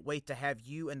I can't wait to have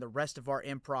you and the rest of our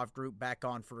improv group back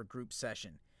on for a group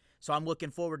session. So I'm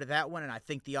looking forward to that one, and I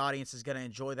think the audience is going to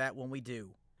enjoy that when we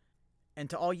do. And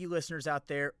to all you listeners out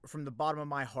there, from the bottom of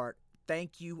my heart,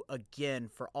 thank you again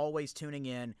for always tuning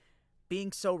in.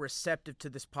 being so receptive to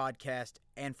this podcast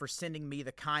and for sending me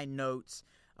the kind notes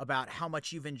about how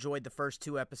much you've enjoyed the first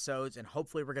 2 episodes, and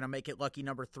hopefully we're going to make it lucky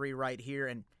number 3 right here.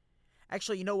 And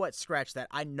actually, you know what? Scratch that.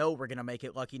 I know we're going to make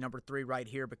it lucky number 3 right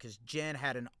here because Jen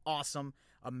had an awesome,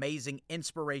 amazing,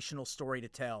 inspirational story to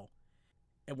tell.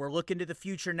 And we're looking to the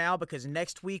future now because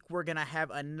next week we're going to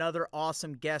have another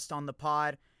awesome guest on the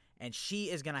pod, and she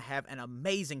is going to have an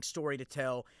amazing story to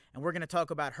tell, and we're going to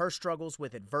talk about her struggles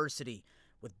with adversity,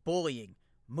 with bullying,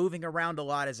 moving around a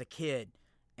lot as a kid,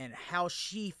 and how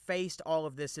she faced all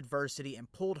of this adversity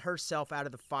and pulled herself out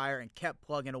of the fire and kept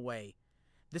plugging away.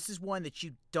 This is one that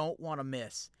you don't want to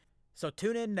miss. So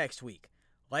tune in next week.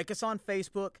 Like us on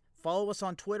Facebook, follow us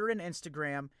on Twitter and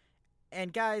Instagram,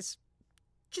 and guys,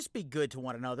 just be good to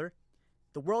one another.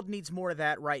 The world needs more of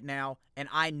that right now, and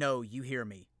I know you hear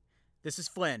me. This is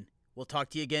Flynn. We'll talk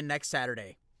to you again next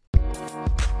Saturday.